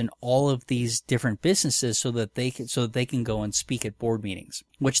shares in all of these different businesses so that they can go and speak at board meetings,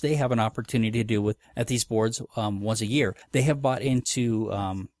 which they have an opportunity to do at these boards once a year. They have bought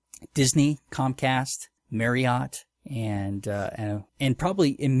into Disney, Comcast, Marriott, and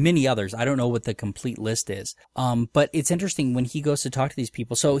probably in many others. I don't know what the complete list is. But it's interesting when he goes to talk to these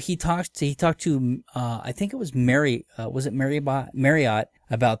people. So he talked to I think it was Marriott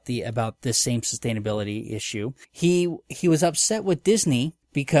about this same sustainability issue. He was upset with Disney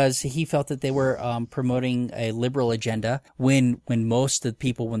because he felt that they were promoting a liberal agenda when most of the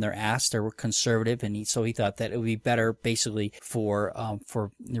people, when they're asked, are conservative, and so he thought that it would be better basically for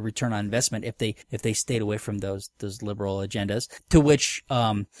the return on investment if they stayed away from those liberal agendas. To which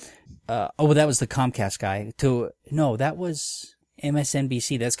that was the Comcast guy. That was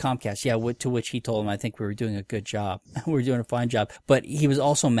MSNBC. That's Comcast. Yeah. To which he told him, I think we were doing a good job. We were doing a fine job. But he was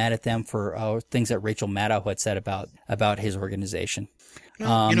also mad at them for things that Rachel Maddow had said about his organization.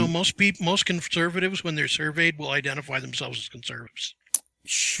 Well, most conservatives, when they're surveyed, will identify themselves as conservatives.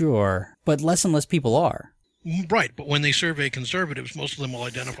 Sure, but less and less people are. Right, but when they survey conservatives, most of them will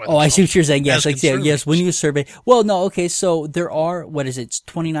identify Oh, I see what you're saying. Yes, as yes. When you survey, well, no, okay. So there are, what is it?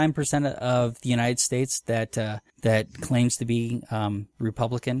 29% of the United States that claims to be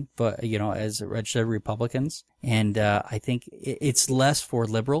Republican, but as registered Republicans, and I think it's less for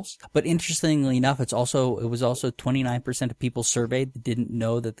liberals. But interestingly enough, it was also 29% of people surveyed that didn't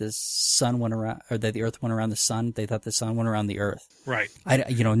know that the sun went around, or that the Earth went around the sun. They thought the sun went around the Earth. Right. I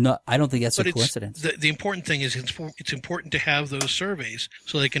don't think that's a coincidence. The important thing is it's important to have those surveys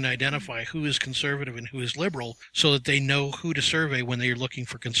so they can identify who is conservative and who is liberal, so that they know who to survey when they're looking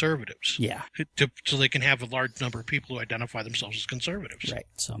for conservatives. Yeah. So they can have a large number of people who identify themselves as conservatives. Right.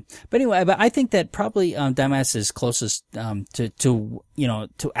 So, but anyway, but I think that probably Dumbass is closest to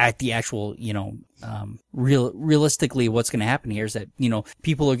act the actual realistically what's going to happen here is that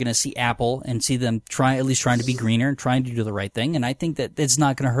people are going to see Apple and see them at least trying to be greener and trying to do the right thing, and I think that it's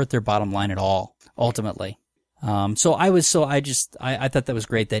not going to hurt their bottom line at all ultimately. I thought that was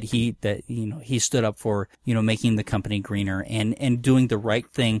great that he stood up for making the company greener and doing the right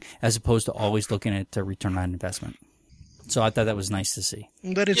thing as opposed to always looking at the return on investment. So I thought that was nice to see.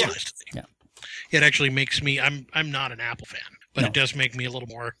 That is nice to see. Yeah. It actually makes me, I'm not an Apple fan, but It does make me a little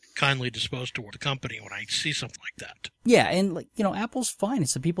more kindly disposed toward the company when I see something like that. Yeah, and Apple's fine.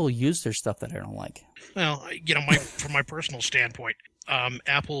 It's the people who use their stuff that I don't like. Well, from my personal standpoint,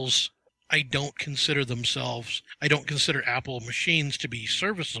 Apple's, I don't consider Apple machines to be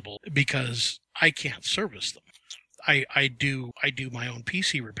serviceable because I can't service them. I do my own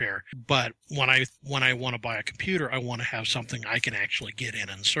PC repair, but when I want to buy a computer, I want to have something I can actually get in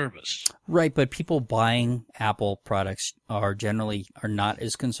and service. Right, but people buying Apple products are not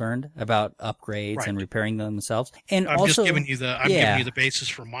as concerned about upgrades and repairing them themselves. And I'm also, just giving you the basis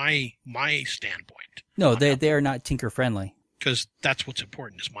for my standpoint. No, they are not tinker friendly. Because that's what's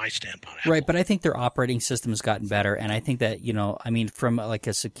important, is my standpoint. Right, but I think their operating system has gotten better, and I think that, from like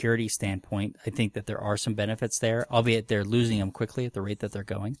a security standpoint, I think that there are some benefits there, albeit they're losing them quickly at the rate that they're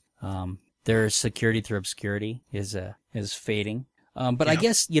going. Their security through obscurity is fading. But I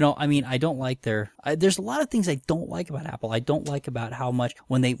guess, I don't like there's a lot of things I don't like about Apple. I don't like about how much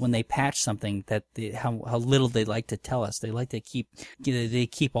when they patch something that how little they like to tell us. They like to keep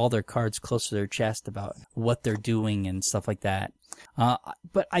all their cards close to their chest about what they're doing and stuff like that.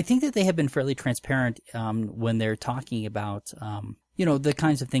 But I think that they have been fairly transparent, when they're talking about, the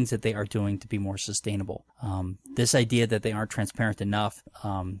kinds of things that they are doing to be more sustainable. This idea that they aren't transparent enough,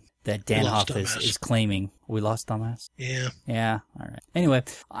 that Danhoff is claiming. We lost Dumbass? Yeah. Yeah. All right. Anyway,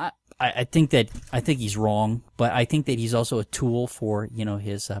 I think he's wrong, but I think that he's also a tool for,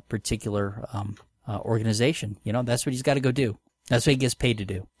 his particular organization. That's what he's got to go do. That's what he gets paid to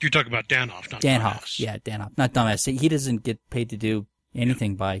do. You're talking about Danhoff, not Danhoff. Dumbass. Yeah, Danhoff. Not Dumbass. He doesn't get paid to do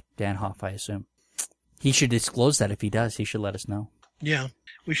anything by Danhoff, I assume. He should disclose that. If he does, he should let us know. Yeah.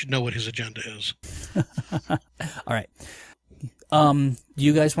 We should know what his agenda is. All right. Do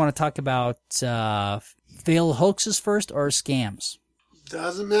you guys want to talk about failed hoaxes first or scams?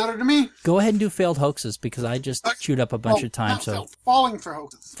 Doesn't matter to me. Go ahead and do failed hoaxes because I just chewed up a bunch of time. So falling for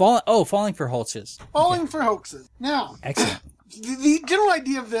hoaxes. Falling for hoaxes. Falling for hoaxes. Now, excellent. The general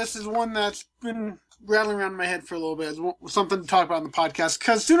idea of this is one that's been rattling around in my head for a little bit. It's something to talk about on the podcast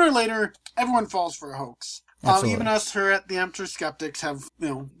because sooner or later, everyone falls for a hoax. Even us here at the Amateur Skeptics have,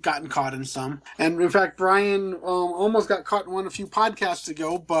 gotten caught in some. And in fact, Brian almost got caught in one a few podcasts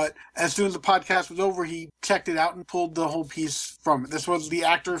ago, but as soon as the podcast was over, he checked it out and pulled the whole piece from it. This was the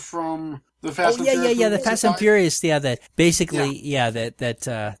actor from the Fast and Furious. The Fast and Furious. Yeah, that basically,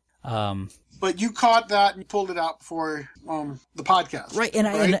 But you caught that and you pulled it out before the podcast, right? And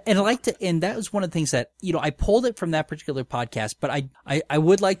I like to, and that was one of the things that I pulled it from that particular podcast. But I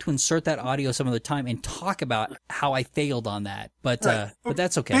would like to insert that audio some other time and talk about how I failed on that. But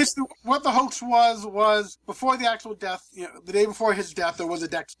that's okay. Basically, what the hoax was before the actual death. The day before his death, there was a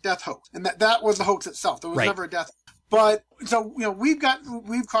death hoax, and that was the hoax itself. There was never a death. But so we've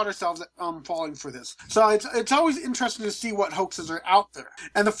caught ourselves falling for this. So it's always interesting to see what hoaxes are out there.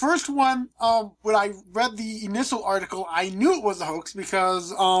 And the first one, when I read the initial article, I knew it was a hoax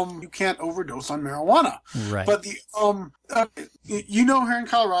because you can't overdose on marijuana. Right. But here in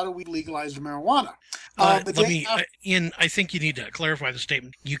Colorado we legalized marijuana. I think you need to clarify the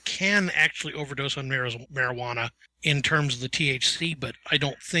statement. You can actually overdose on marijuana in terms of the THC, but I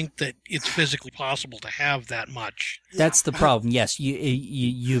don't think that it's physically possible to have that much. That's the problem. Yes,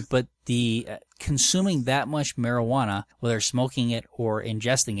 but the consuming that much marijuana, whether smoking it or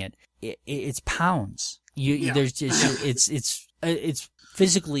ingesting it, it's pounds. It's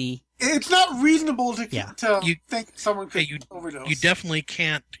physically it's not reasonable to You- think someone could you overdose. You definitely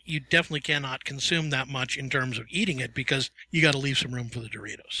cannot consume that much in terms of eating it because you got to leave some room for the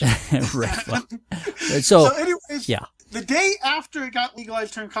Doritos. Right. Well, So so anyways, yeah. the day after it got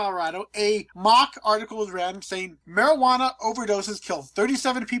legalized here in Colorado, a mock article was ran saying marijuana overdoses killed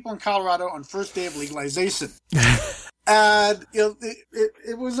 37 people in Colorado on first day of legalization. And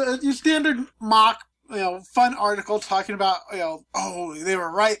it was a standard mock, fun article talking about, oh, they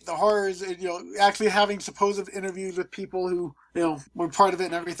were right, the horrors, and, actually having supposed interviews with people who, were part of it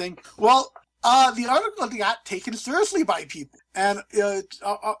and everything. Well, the article got taken seriously by people, and it's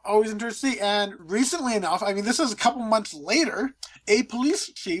always interesting. And recently enough, I mean, this is a couple months later, a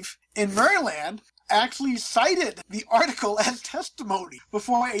police chief in Maryland actually cited the article as testimony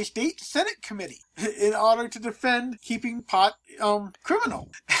before a state Senate committee in order to defend keeping pot criminal.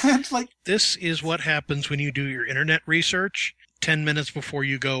 And it's like, This is what happens when you do your internet research 10 minutes before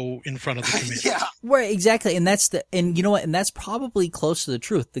you go in front of the committee. yeah. Right, exactly, and you know what, and that's probably close to the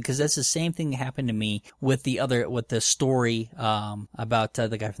truth, because that's the same thing that happened to me with the story about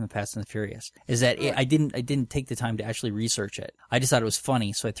the guy from the Fast and the Furious. Is that I didn't take the time to actually research it. I just thought it was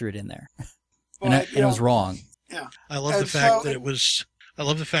funny, so I threw it in there, and it was wrong. Yeah. I love the fact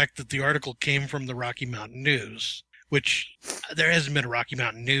that the article came from the Rocky Mountain News, which there hasn't been a Rocky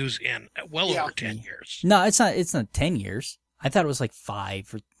Mountain News in over 10 years. No, it's not 10 years. I thought it was like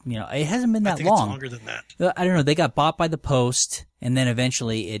 5, or, it hasn't been that I think long. It's longer than that. I don't know. They got bought by the Post, and then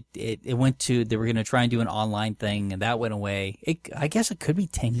eventually it went to, they were going to try and do an online thing, and that went away. I guess it could be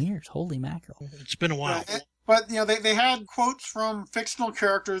 10 years. Holy mackerel. It's been a while. But, they had quotes from fictional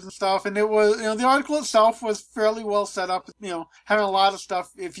characters and stuff, and it was, the article itself was fairly well set up, having a lot of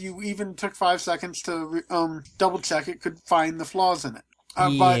stuff. If you even took 5 seconds to double check it, could find the flaws in it.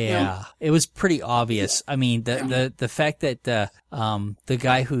 It was pretty obvious. I mean, the fact that the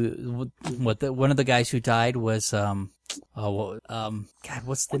guy who one of the guys who died was God,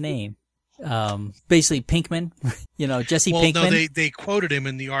 what's the name? Basically Pinkman, Jesse Pinkman. Well, no, they quoted him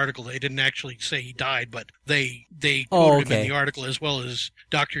in the article. They didn't actually say he died, but they quoted him in the article, as well as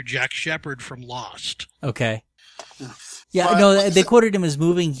Dr. Jack Shepard from Lost. Okay. Yeah, no, they quoted him as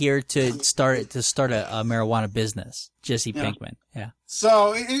moving here to start a marijuana business. Jesse Pinkman. Yeah.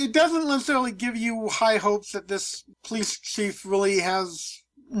 So it doesn't necessarily give you high hopes that this police chief really has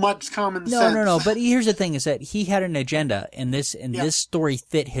much common sense. No. But here's the thing: is that he had an agenda, and this story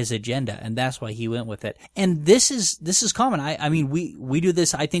fit his agenda, and that's why he went with it. And this is common. I mean, we do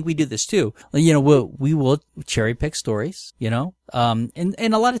this. I think we do this too. We will cherry pick stories. And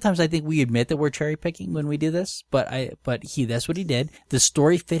a lot of times I think we admit that we're cherry picking when we do this. But that's what he did. The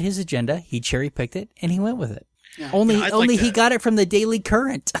story fit his agenda. He cherry picked it, and he went with it. Yeah. Only he got it from the Daily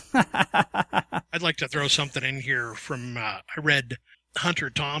Current. I'd like to throw something in here from I read Hunter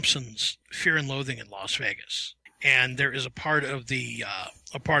Thompson's Fear and Loathing in Las Vegas, and there is a part of the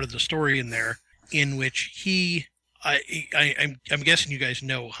story in there in which I'm guessing you guys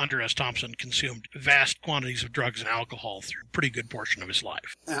know Hunter S. Thompson consumed vast quantities of drugs and alcohol through a pretty good portion of his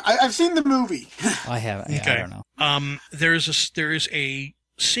life. I've seen the movie. I haven't. Okay. I don't know. There is a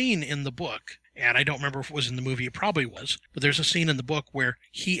scene in the book, and I don't remember if it was in the movie. It probably was, but there's a scene in the book where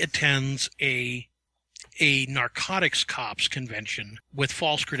he attends a narcotics cops convention with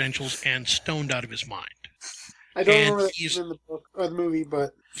false credentials and stoned out of his mind. I don't remember that in the book or the movie,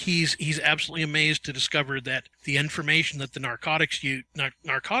 but he's absolutely amazed to discover that the information that the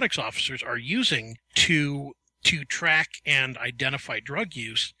narcotics officers are using to track and identify drug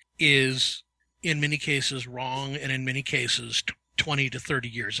use is in many cases wrong, and in many cases 20 to 30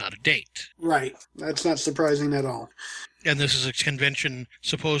 years out of date. Right. That's not surprising at all. And this is a convention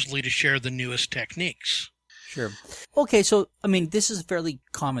supposedly to share the newest techniques. Sure. Okay, so, I mean, this is a fairly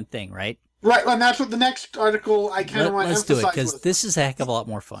common thing, right? Right, and that's what the next article I kind of want to emphasize. Let's do it, because this is a heck of a lot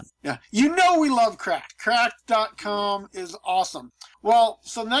more fun. Yeah. We love crack. Crack.com is awesome. Well,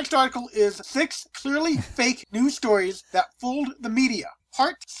 so the next article is 6 clearly fake news stories that fooled the media.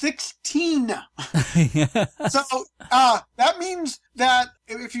 Part 16. So that means that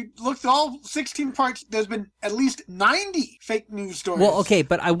if you look at all 16 parts, there's been at least 90 fake news stories. Well, okay,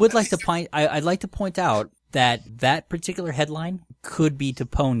 but I would like to I'd like to point out that particular headline could be to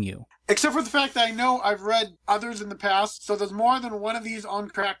pwn you. Except for the fact that I know I've read others in the past, so there's more than one of these on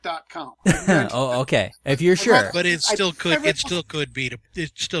crack.com. Oh, okay. If you're sure. But it still could be to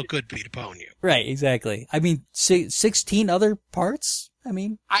pwn you. Right, exactly. I mean, 16 other parts? I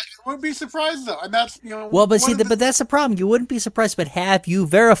mean, I wouldn't be surprised though, and that's Well, but see, but that's the problem. You wouldn't be surprised, but have you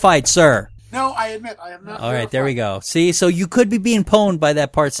verified, sir? No, I admit I have not. All right, there we go. See, so you could be being pwned by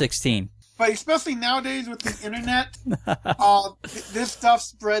that part 16. but especially nowadays with the internet, this stuff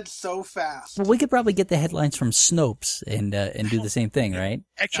spreads so fast. Well, we could probably get the headlines from Snopes and do the same thing, right?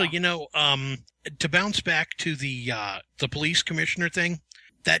 Actually, to bounce back to the police commissioner thing,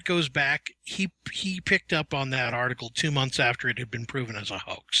 that goes back. He picked up on that article 2 months after it had been proven as a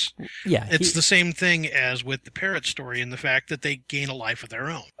hoax. Yeah, it's the same thing as with the parrot story and the fact that they gain a life of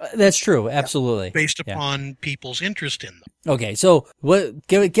their own. That's true, absolutely. Based upon people's interest in them. Okay, so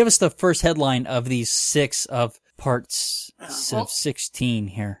give us the first headline of these 6 of parts of 16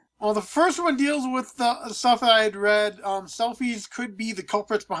 here. Well, the first one deals with the stuff that I had read. Selfies could be the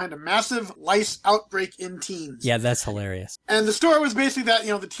culprits behind a massive lice outbreak in teens. Yeah, that's hilarious. And the story was basically that,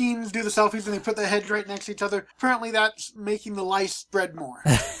 the teens do the selfies and they put their heads right next to each other. Apparently that's making the lice spread more.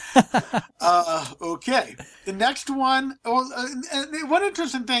 Okay. The next one, and one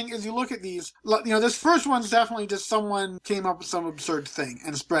interesting thing is you look at these, this first one's definitely just someone came up with some absurd thing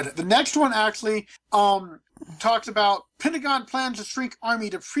and spread it. The next one actually, talks about Pentagon plans to shrink army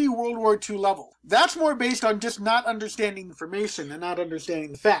to pre-World War II level. That's more based on just not understanding information and not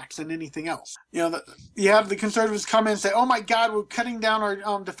understanding the facts than anything else. You have the conservatives come in and say, oh my God, we're cutting down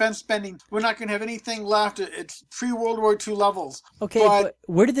our defense spending. We're not going to have anything left. It's pre-World War II levels. Okay, but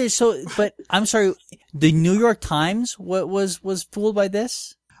where did they, but I'm sorry, the New York Times was fooled by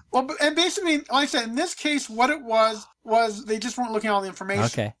this? Well, and basically, like I said, in this case, what it was they just weren't looking at all the information.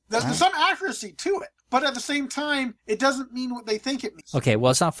 Okay. There's some accuracy to it. But at the same time, it doesn't mean what they think it means. Okay,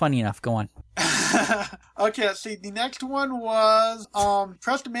 well, it's not funny enough. Go on. Okay, let's see. The next one was,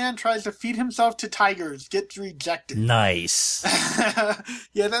 Pressed man tries to feed himself to tigers, gets rejected. Nice.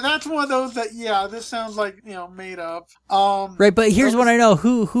 Yeah, that's one of those that, this sounds like, made up. Right, but here's what I know.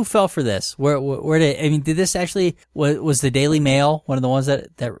 Who fell for this? Where did this actually, was the Daily Mail one of the ones that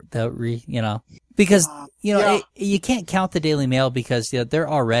because, you can't count the Daily Mail because they're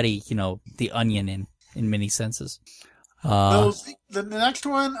already, the Onion in many senses. The next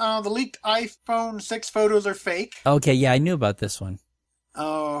one, the leaked iPhone 6 photos are fake. Okay, yeah, I knew about this one.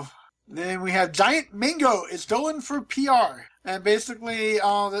 Then we have giant mango is stolen for PR. And basically,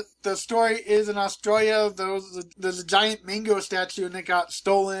 the story is in Australia, there's a giant mango statue and it got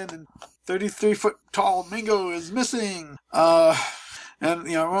stolen and 33-foot tall mango is missing. And,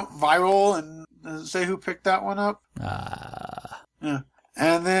 went viral and does it say who picked that one up? Yeah.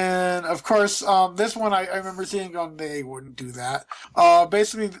 And then, of course, this one I remember seeing going, they wouldn't do that.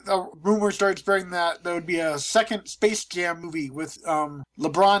 Basically, the rumor started spreading that there would be a second Space Jam movie with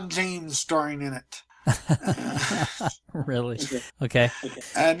LeBron James starring in it. Really? Okay.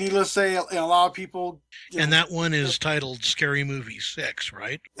 And needless to say, a lot of people... And that one is titled Scary Movie 6,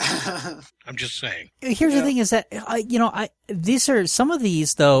 right? I'm just saying. Here's the thing is that, some of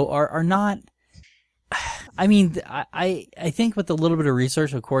these, though, are not... I mean, I think with a little bit of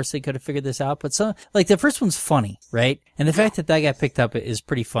research, of course, they could have figured this out. But the first one's funny, right? And the fact that got picked up is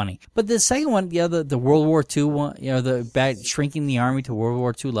pretty funny. But the second one, the World War II one, the shrinking the army to World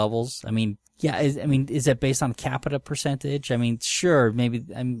War II levels. I mean, is that based on capita percentage? I mean, sure, maybe.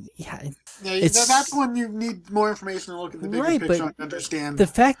 That's when you need more information to look at the bigger picture and understand. The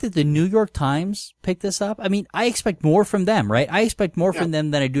fact that the New York Times picked this up, I mean, I expect more from them, right? I expect more from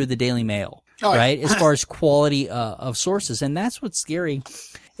them than I do the Daily Mail. Right, as far as quality of sources, and that's what's scary,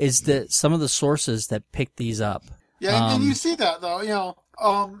 is that some of the sources that pick these up. Yeah, and you see that though,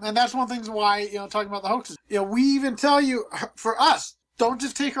 and that's one of the things why talking about the hoaxes. We even tell you for us. Don't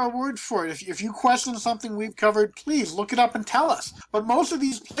just take our word for it. If you question something we've covered, please look it up and tell us. But most of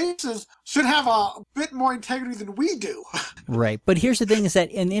these places should have a bit more integrity than we do. Right. But here's the thing is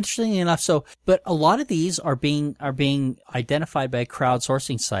that, and interestingly enough, but a lot of these are being identified by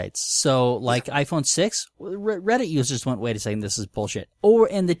crowdsourcing sites. So like iPhone 6, Reddit users went, wait a second, this is bullshit.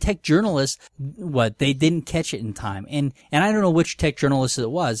 And the tech journalists, they didn't catch it in time. And I don't know which tech journalist it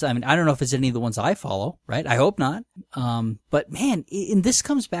was. I mean, I don't know if it's any of the ones I follow, right? I hope not. But man, and this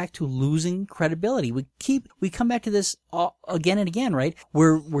comes back to losing credibility. We come back to this again and again, right?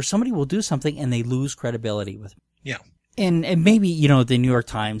 Where somebody will do something and they lose credibility with it. Yeah. And maybe, the New York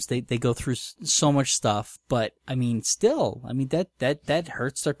Times, they go through so much stuff, but I mean, still, that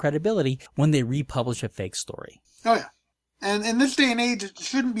hurts their credibility when they republish a fake story. Oh yeah. And in this day and age, it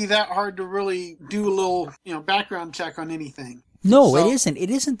shouldn't be that hard to really do a little, background check on anything. No, it isn't. It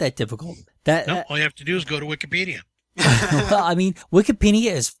isn't that difficult. All you have to do is go to Wikipedia. Well, I mean,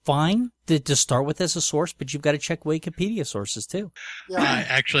 Wikipedia is fine to start with as a source, but you've got to check Wikipedia sources too. Yeah.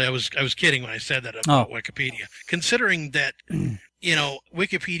 Actually, I was kidding when I said that about Wikipedia. Considering that,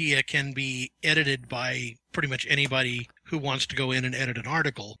 Wikipedia can be edited by pretty much anybody who wants to go in and edit an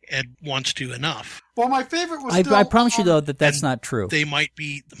article and wants to enough. Well, my favorite was I promise you, though, that that's not true. They might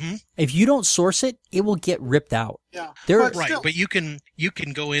be... If you don't source it, it will get ripped out. Yeah. But you can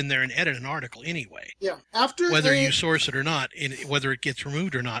go in there and edit an article anyway. Yeah. Whether you source it or not, whether it gets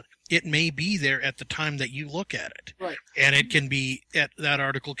removed or not, it may be there at the time that you look at it. Right. And it can be, that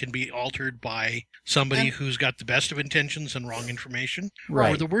article can be altered by somebody who's got the best of intentions and wrong information,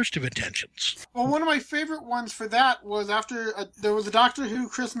 or the worst of intentions. Well, one of my favorite ones for that was after there was a Doctor Who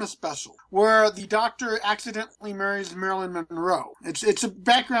Christmas special where the Doctor accidentally marries Marilyn Monroe. It's a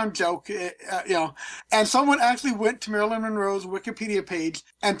background joke, and someone actually went to Marilyn Monroe's Wikipedia page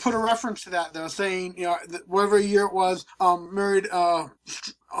and put a reference to that, though, saying, that whatever year it was, married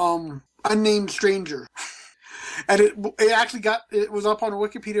unnamed stranger. And it was up on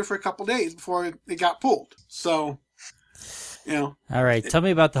Wikipedia for a couple days before it got pulled. So, All right, tell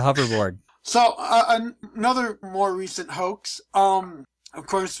me about the hoverboard. So, another more recent hoax. Of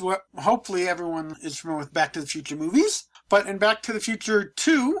course, hopefully everyone is familiar with Back to the Future movies. But in Back to the Future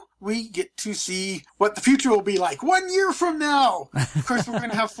 2, we get to see what the future will be like 1 year from now. Of course, we're going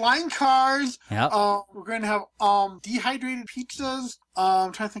to have flying cars. Yep. We're going to have dehydrated pizzas.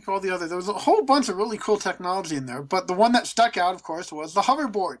 I'm trying to think of all the other. There was a whole bunch of really cool technology in there. But the one that stuck out, of course, was the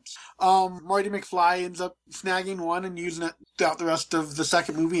hoverboards. Marty McFly ends up snagging one and using it throughout the rest of the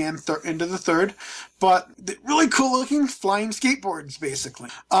second movie and into the third. But really cool looking flying skateboards, basically.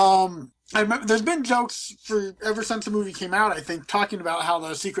 I remember there's been jokes ever since the movie came out, I think, talking about how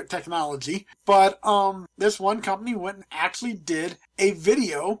the secret technology. But this one company went and actually did a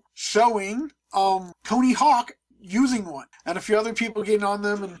video showing Tony Hawk using one, and a few other people getting on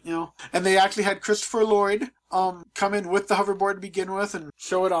them, and they actually had Christopher Lloyd come in with the hoverboard to begin with and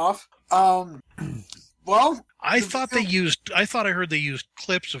show it off. Well, I thought I heard they used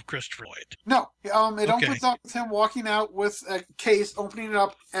clips of Christopher Lloyd. No, it opens up with him walking out with a case, opening it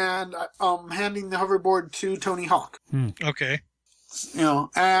up, and handing the hoverboard to Tony Hawk. Okay. It's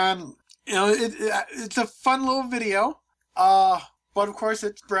a fun little video. But of course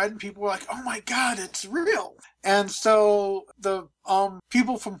it spread and people were like, oh my god, it's real. And so the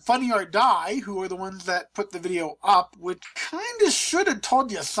people from Funny or Die, who are the ones that put the video up, which kind of should have told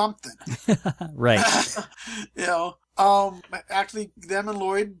you something. Right. Actually, them and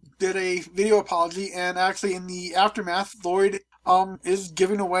Lloyd did a video apology, and actually in the aftermath, Lloyd is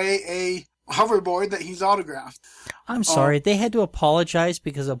giving away a hoverboard that he's autographed. I'm sorry, they had to apologize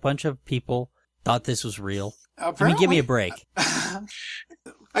because a bunch of people thought this was real. Apparently. I mean, give me a break.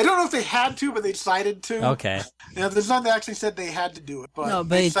 I don't know if they had to, but they decided to. Okay. There's none that actually said they had to do it. But no,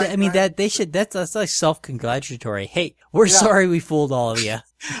 but that's like self-congratulatory. Hey, we're sorry we fooled all of you.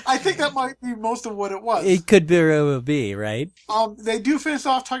 I think that might be most of what it was. It could be, right? They do finish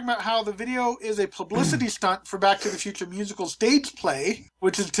off talking about how the video is a publicity stunt for Back to the Future musical stage play,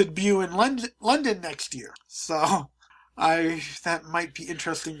 which is to debut in London next year. So that might be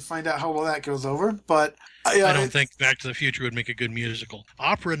interesting to find out how well that goes over. But I don't think Back to the Future would make a good musical.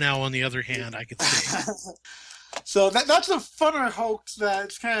 Opera now, on the other hand, I could see. So that's a funner hoax that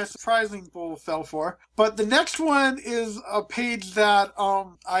it's kind of surprising people fell for. But the next one is a page that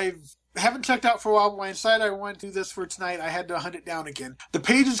I haven't checked out for a while, but when I decided I wanted to do this for tonight, I had to hunt it down again. The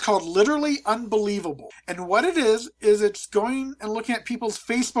page is called Literally Unbelievable. And what it is it's going and looking at people's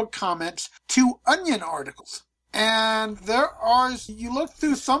Facebook comments to Onion articles. And you look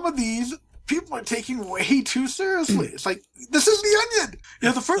through some of these, people are taking way too seriously. It's like, this is the Onion!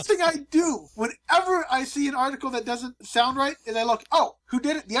 The first thing I do whenever I see an article that doesn't sound right is I look, oh, who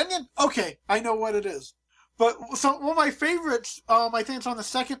did it? The Onion? Okay, I know what it is. But one of my favorites, I think it's on the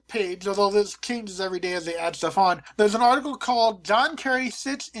second page, although this changes every day as they add stuff on. There's an article called John Kerry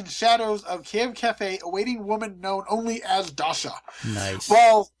Sits in Shadows of Cave Cafe Awaiting Woman Known Only as Dasha. Nice.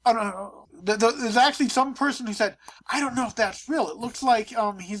 Well, I don't know. There's actually some person who said, I don't know if that's real. It looks like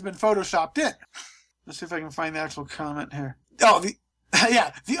he's been photoshopped in. Let's see if I can find the actual comment here. Oh, the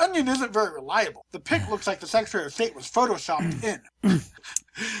Onion isn't very reliable. The pic looks like the Secretary of State was photoshopped in.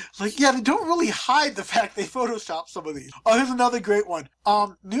 They don't really hide the fact they photoshopped some of these. Oh, here's another great one.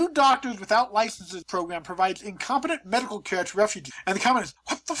 New Doctors Without Licenses program provides incompetent medical care to refugees. And the comment is,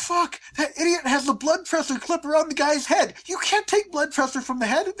 what the fuck? That idiot has the blood pressure clip around the guy's head. You can't take blood pressure from the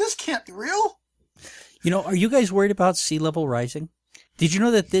head. This can't be real. Are you guys worried about sea level rising? Did you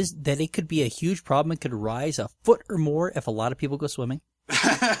know that it could be a huge problem? It could rise a foot or more if a lot of people go swimming.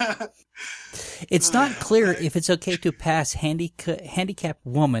 It's not clear if it's okay to pass handicapped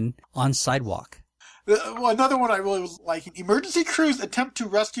woman on sidewalk. Another one I really was liking. Emergency crews attempt to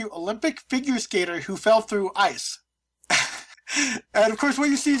rescue Olympic figure skater who fell through ice. And of course, what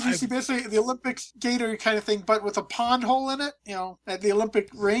you see is basically the Olympic skater kind of thing, but with a pond hole in it, at the Olympic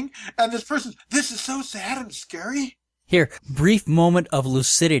ring. And this person, this is so sad and scary. Here, brief moment of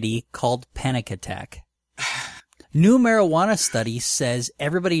lucidity called panic attack. New marijuana study says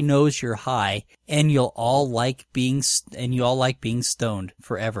everybody knows you're high, and you all like being stoned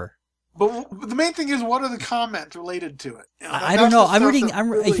forever. But the main thing is, what are the comments related to it? I don't know.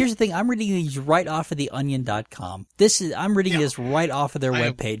 Here's the thing. I'm reading these right off of theonion.com. I'm reading this right off of their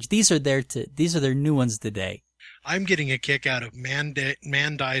webpage. These are their new ones today. I'm getting a kick out of man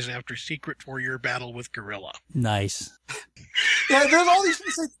dies after secret 4-year battle with gorilla. Nice. Yeah, there's all these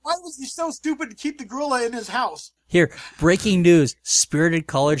people saying, why was he so stupid to keep the gorilla in his house? Here, breaking news. Spirited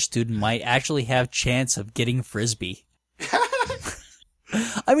college student might actually have chance of getting Frisbee.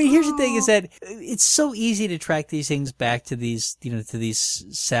 I mean, here's the thing: is that it's so easy to track these things back to these, to these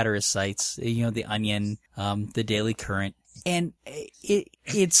satirist sites. The Onion, the Daily Current, and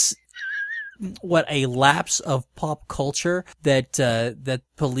it's what a lapse of pop culture that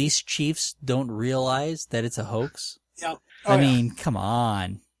police chiefs don't realize that it's a hoax. Yeah, I mean, come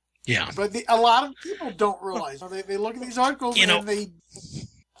on. Yeah, but a lot of people don't realize. They look at these articles and they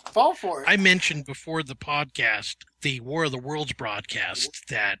fall for it. I mentioned before the podcast the War of the Worlds broadcast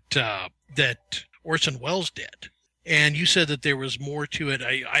that Orson Welles did. And you said that there was more to it.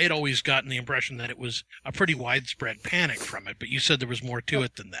 I had always gotten the impression that it was a pretty widespread panic from it, but you said there was more to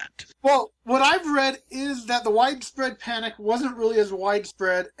it than that. Well, what I've read is that the widespread panic wasn't really as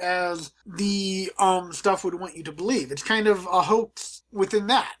widespread as the stuff would want you to believe. It's kind of a hoax within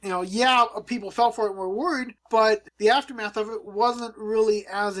that. People fell for it and were worried, but the aftermath of it wasn't really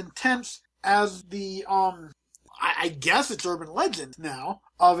as intense as the I guess it's urban legend now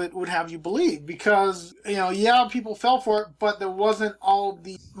of it would have you believe, because people fell for it, but there wasn't all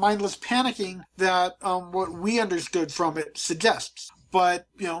the mindless panicking that what we understood from it suggests. But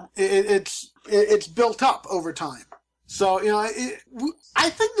it's built up over time. So I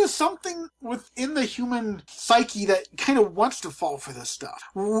think there's something within the human psyche that kind of wants to fall for this stuff.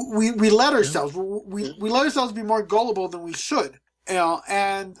 We let ourselves we let ourselves be more gullible than we should.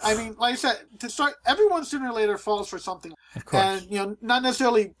 And I mean, like I said, to start, everyone sooner or later falls for something. Of course. And, not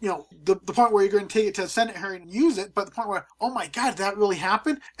necessarily, the point where you're going to take it to a Senate hearing and use it, but the point where, oh my God, that really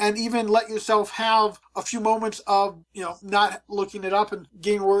happened? And even let yourself have a few moments of, not looking it up and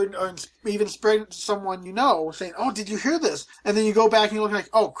getting word, or even spreading it to someone saying, oh, did you hear this? And then you go back and you look like,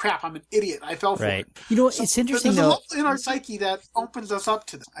 oh crap, I'm an idiot. I fell for it. It's interesting, there's though. a lot in our psyche that opens us up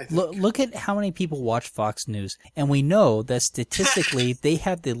to this, I think. Look at how many people watch Fox News, and we know that statistically they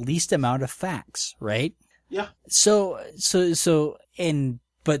have the least amount of facts, right? Yeah.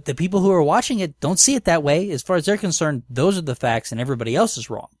 But the people who are watching it don't see it that way. As far as they're concerned, those are the facts and everybody else is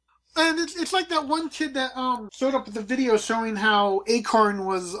wrong. And it's like that one kid that showed up with the video showing how Acorn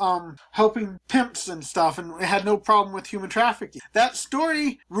was helping pimps and stuff and had no problem with human trafficking. That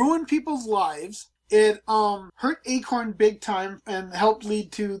story ruined people's lives. It hurt Acorn big time and helped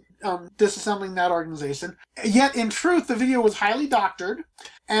lead to disassembling that organization. Yet, in truth, the video was highly doctored,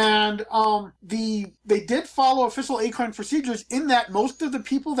 and they did follow official Acorn procedures in that most of the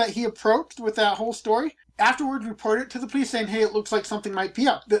people that he approached with that whole story afterwards reported to the police saying, hey, it looks like something might be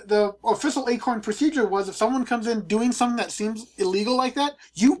up. The official Acorn procedure was if someone comes in doing something that seems illegal like that,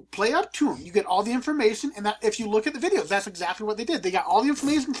 you play up to them. You get all the information, and that if you look at the videos, that's exactly what they did. They got all the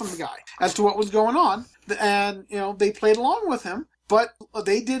information from the guy as to what was going on, and they played along with him. But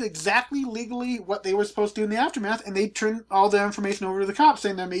they did exactly legally what they were supposed to do in the aftermath, and they turned all the information over to the cops,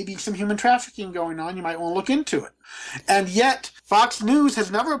 saying there may be some human trafficking going on. You might want to look into it. And yet, Fox News has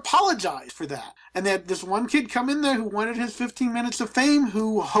never apologized for that. And they had this one kid come in there who wanted his 15 minutes of fame,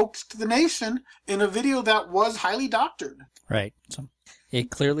 who hoaxed the nation in a video that was highly doctored. Right. So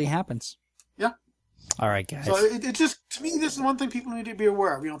it clearly happens. Yeah. All right, guys. So it just, to me, this is one thing people need to be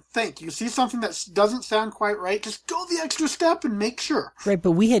aware of. You see something that doesn't sound quite right, just go the extra step and make sure. Right,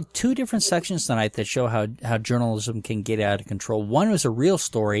 but we had two different sections tonight that show how journalism can get out of control. One was a real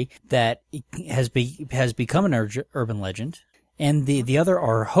story that has become an urban legend, and the other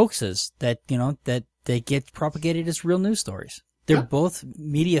are hoaxes that get propagated as real news stories. They're both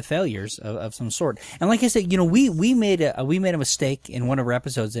media failures of some sort. And like I said, we made a mistake in one of our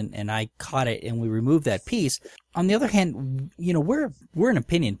episodes, and I caught it, and we removed that piece. On the other hand, we're an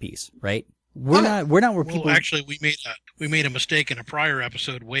opinion piece, right? We're not where people. Well, actually, we made a mistake in a prior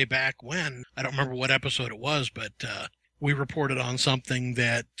episode way back when. I don't remember what episode it was, but we reported on something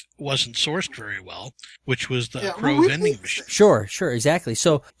that wasn't sourced very well, which was the crow vending machine. Sure, exactly.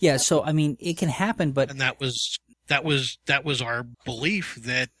 So I mean, it can happen, but and that was our belief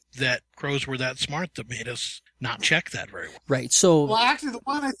that crows were that smart that made us not check that very well. Right. So, Well, actually, the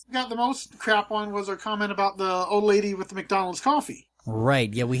one I got the most crap on was our comment about the old lady with the McDonald's coffee.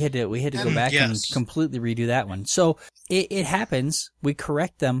 right. Yeah, we had to go back and yes. completely redo that one. So it happens. We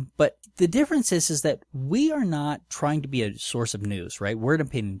correct them, but the difference is that we are not trying to be a source of news, right? We're an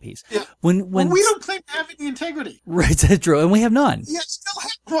opinion piece. Yeah. When Well, we don't claim to have any integrity. right, that's true, and we have none. Yet still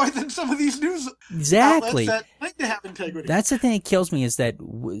have more than some of these news Exactly. outlets that claim to have integrity. That's the thing that kills me is that,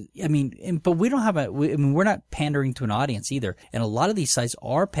 but we don't have we're not pandering to an audience either. And a lot of these sites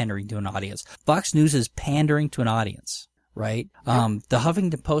are pandering to an audience. Fox News is pandering to an audience, right? The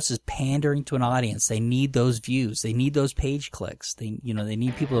Huffington Post is pandering to an audience. They need those views. They need those page clicks. They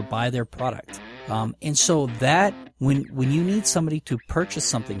need people to buy their product. And so that when you need somebody to purchase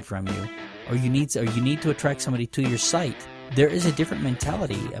something from you, or you need to attract somebody to your site, there is a different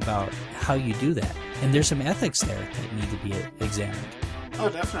mentality about how you do that. And there's some ethics there that need to be examined. Oh,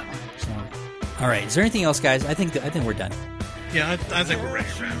 definitely. So, all right. Is there anything else, guys? I think we're done. Yeah, I think we're ready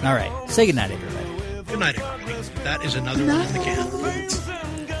to wrap. All right. Say goodnight, everybody. Good night, everybody. That is another one in the can.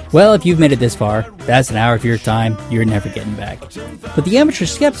 Well, if you've made it this far, that's an hour of your time you're never getting back. But the Amateur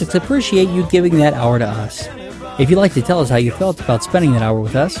Skeptics appreciate you giving that hour to us. If you'd like to tell us how you felt about spending that hour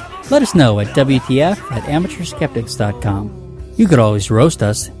with us, let us know at WTF@amateurskeptics.com. You could always roast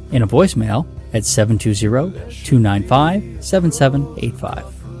us in a voicemail at 720-295-7785.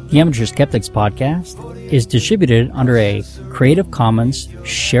 The Amateur Skeptics podcast is distributed under a Creative Commons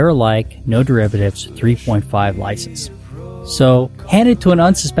Share-alike, no derivatives 3.5 license. So, hand it to an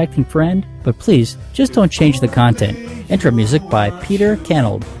unsuspecting friend, but please, just don't change the content. Intro music by Peter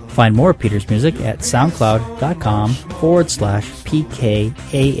Canold. Find more of Peter's music at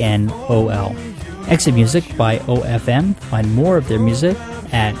soundcloud.com/PKANOL. Exit music by OFM. Find more of their music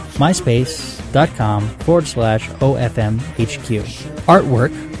at myspace.com/OFMHQ.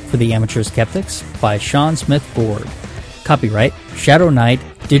 Artwork for the Amateur Skeptics by Sean Smith Board. Copyright Shadow Knight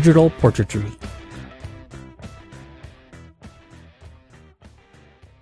Digital Portraiture.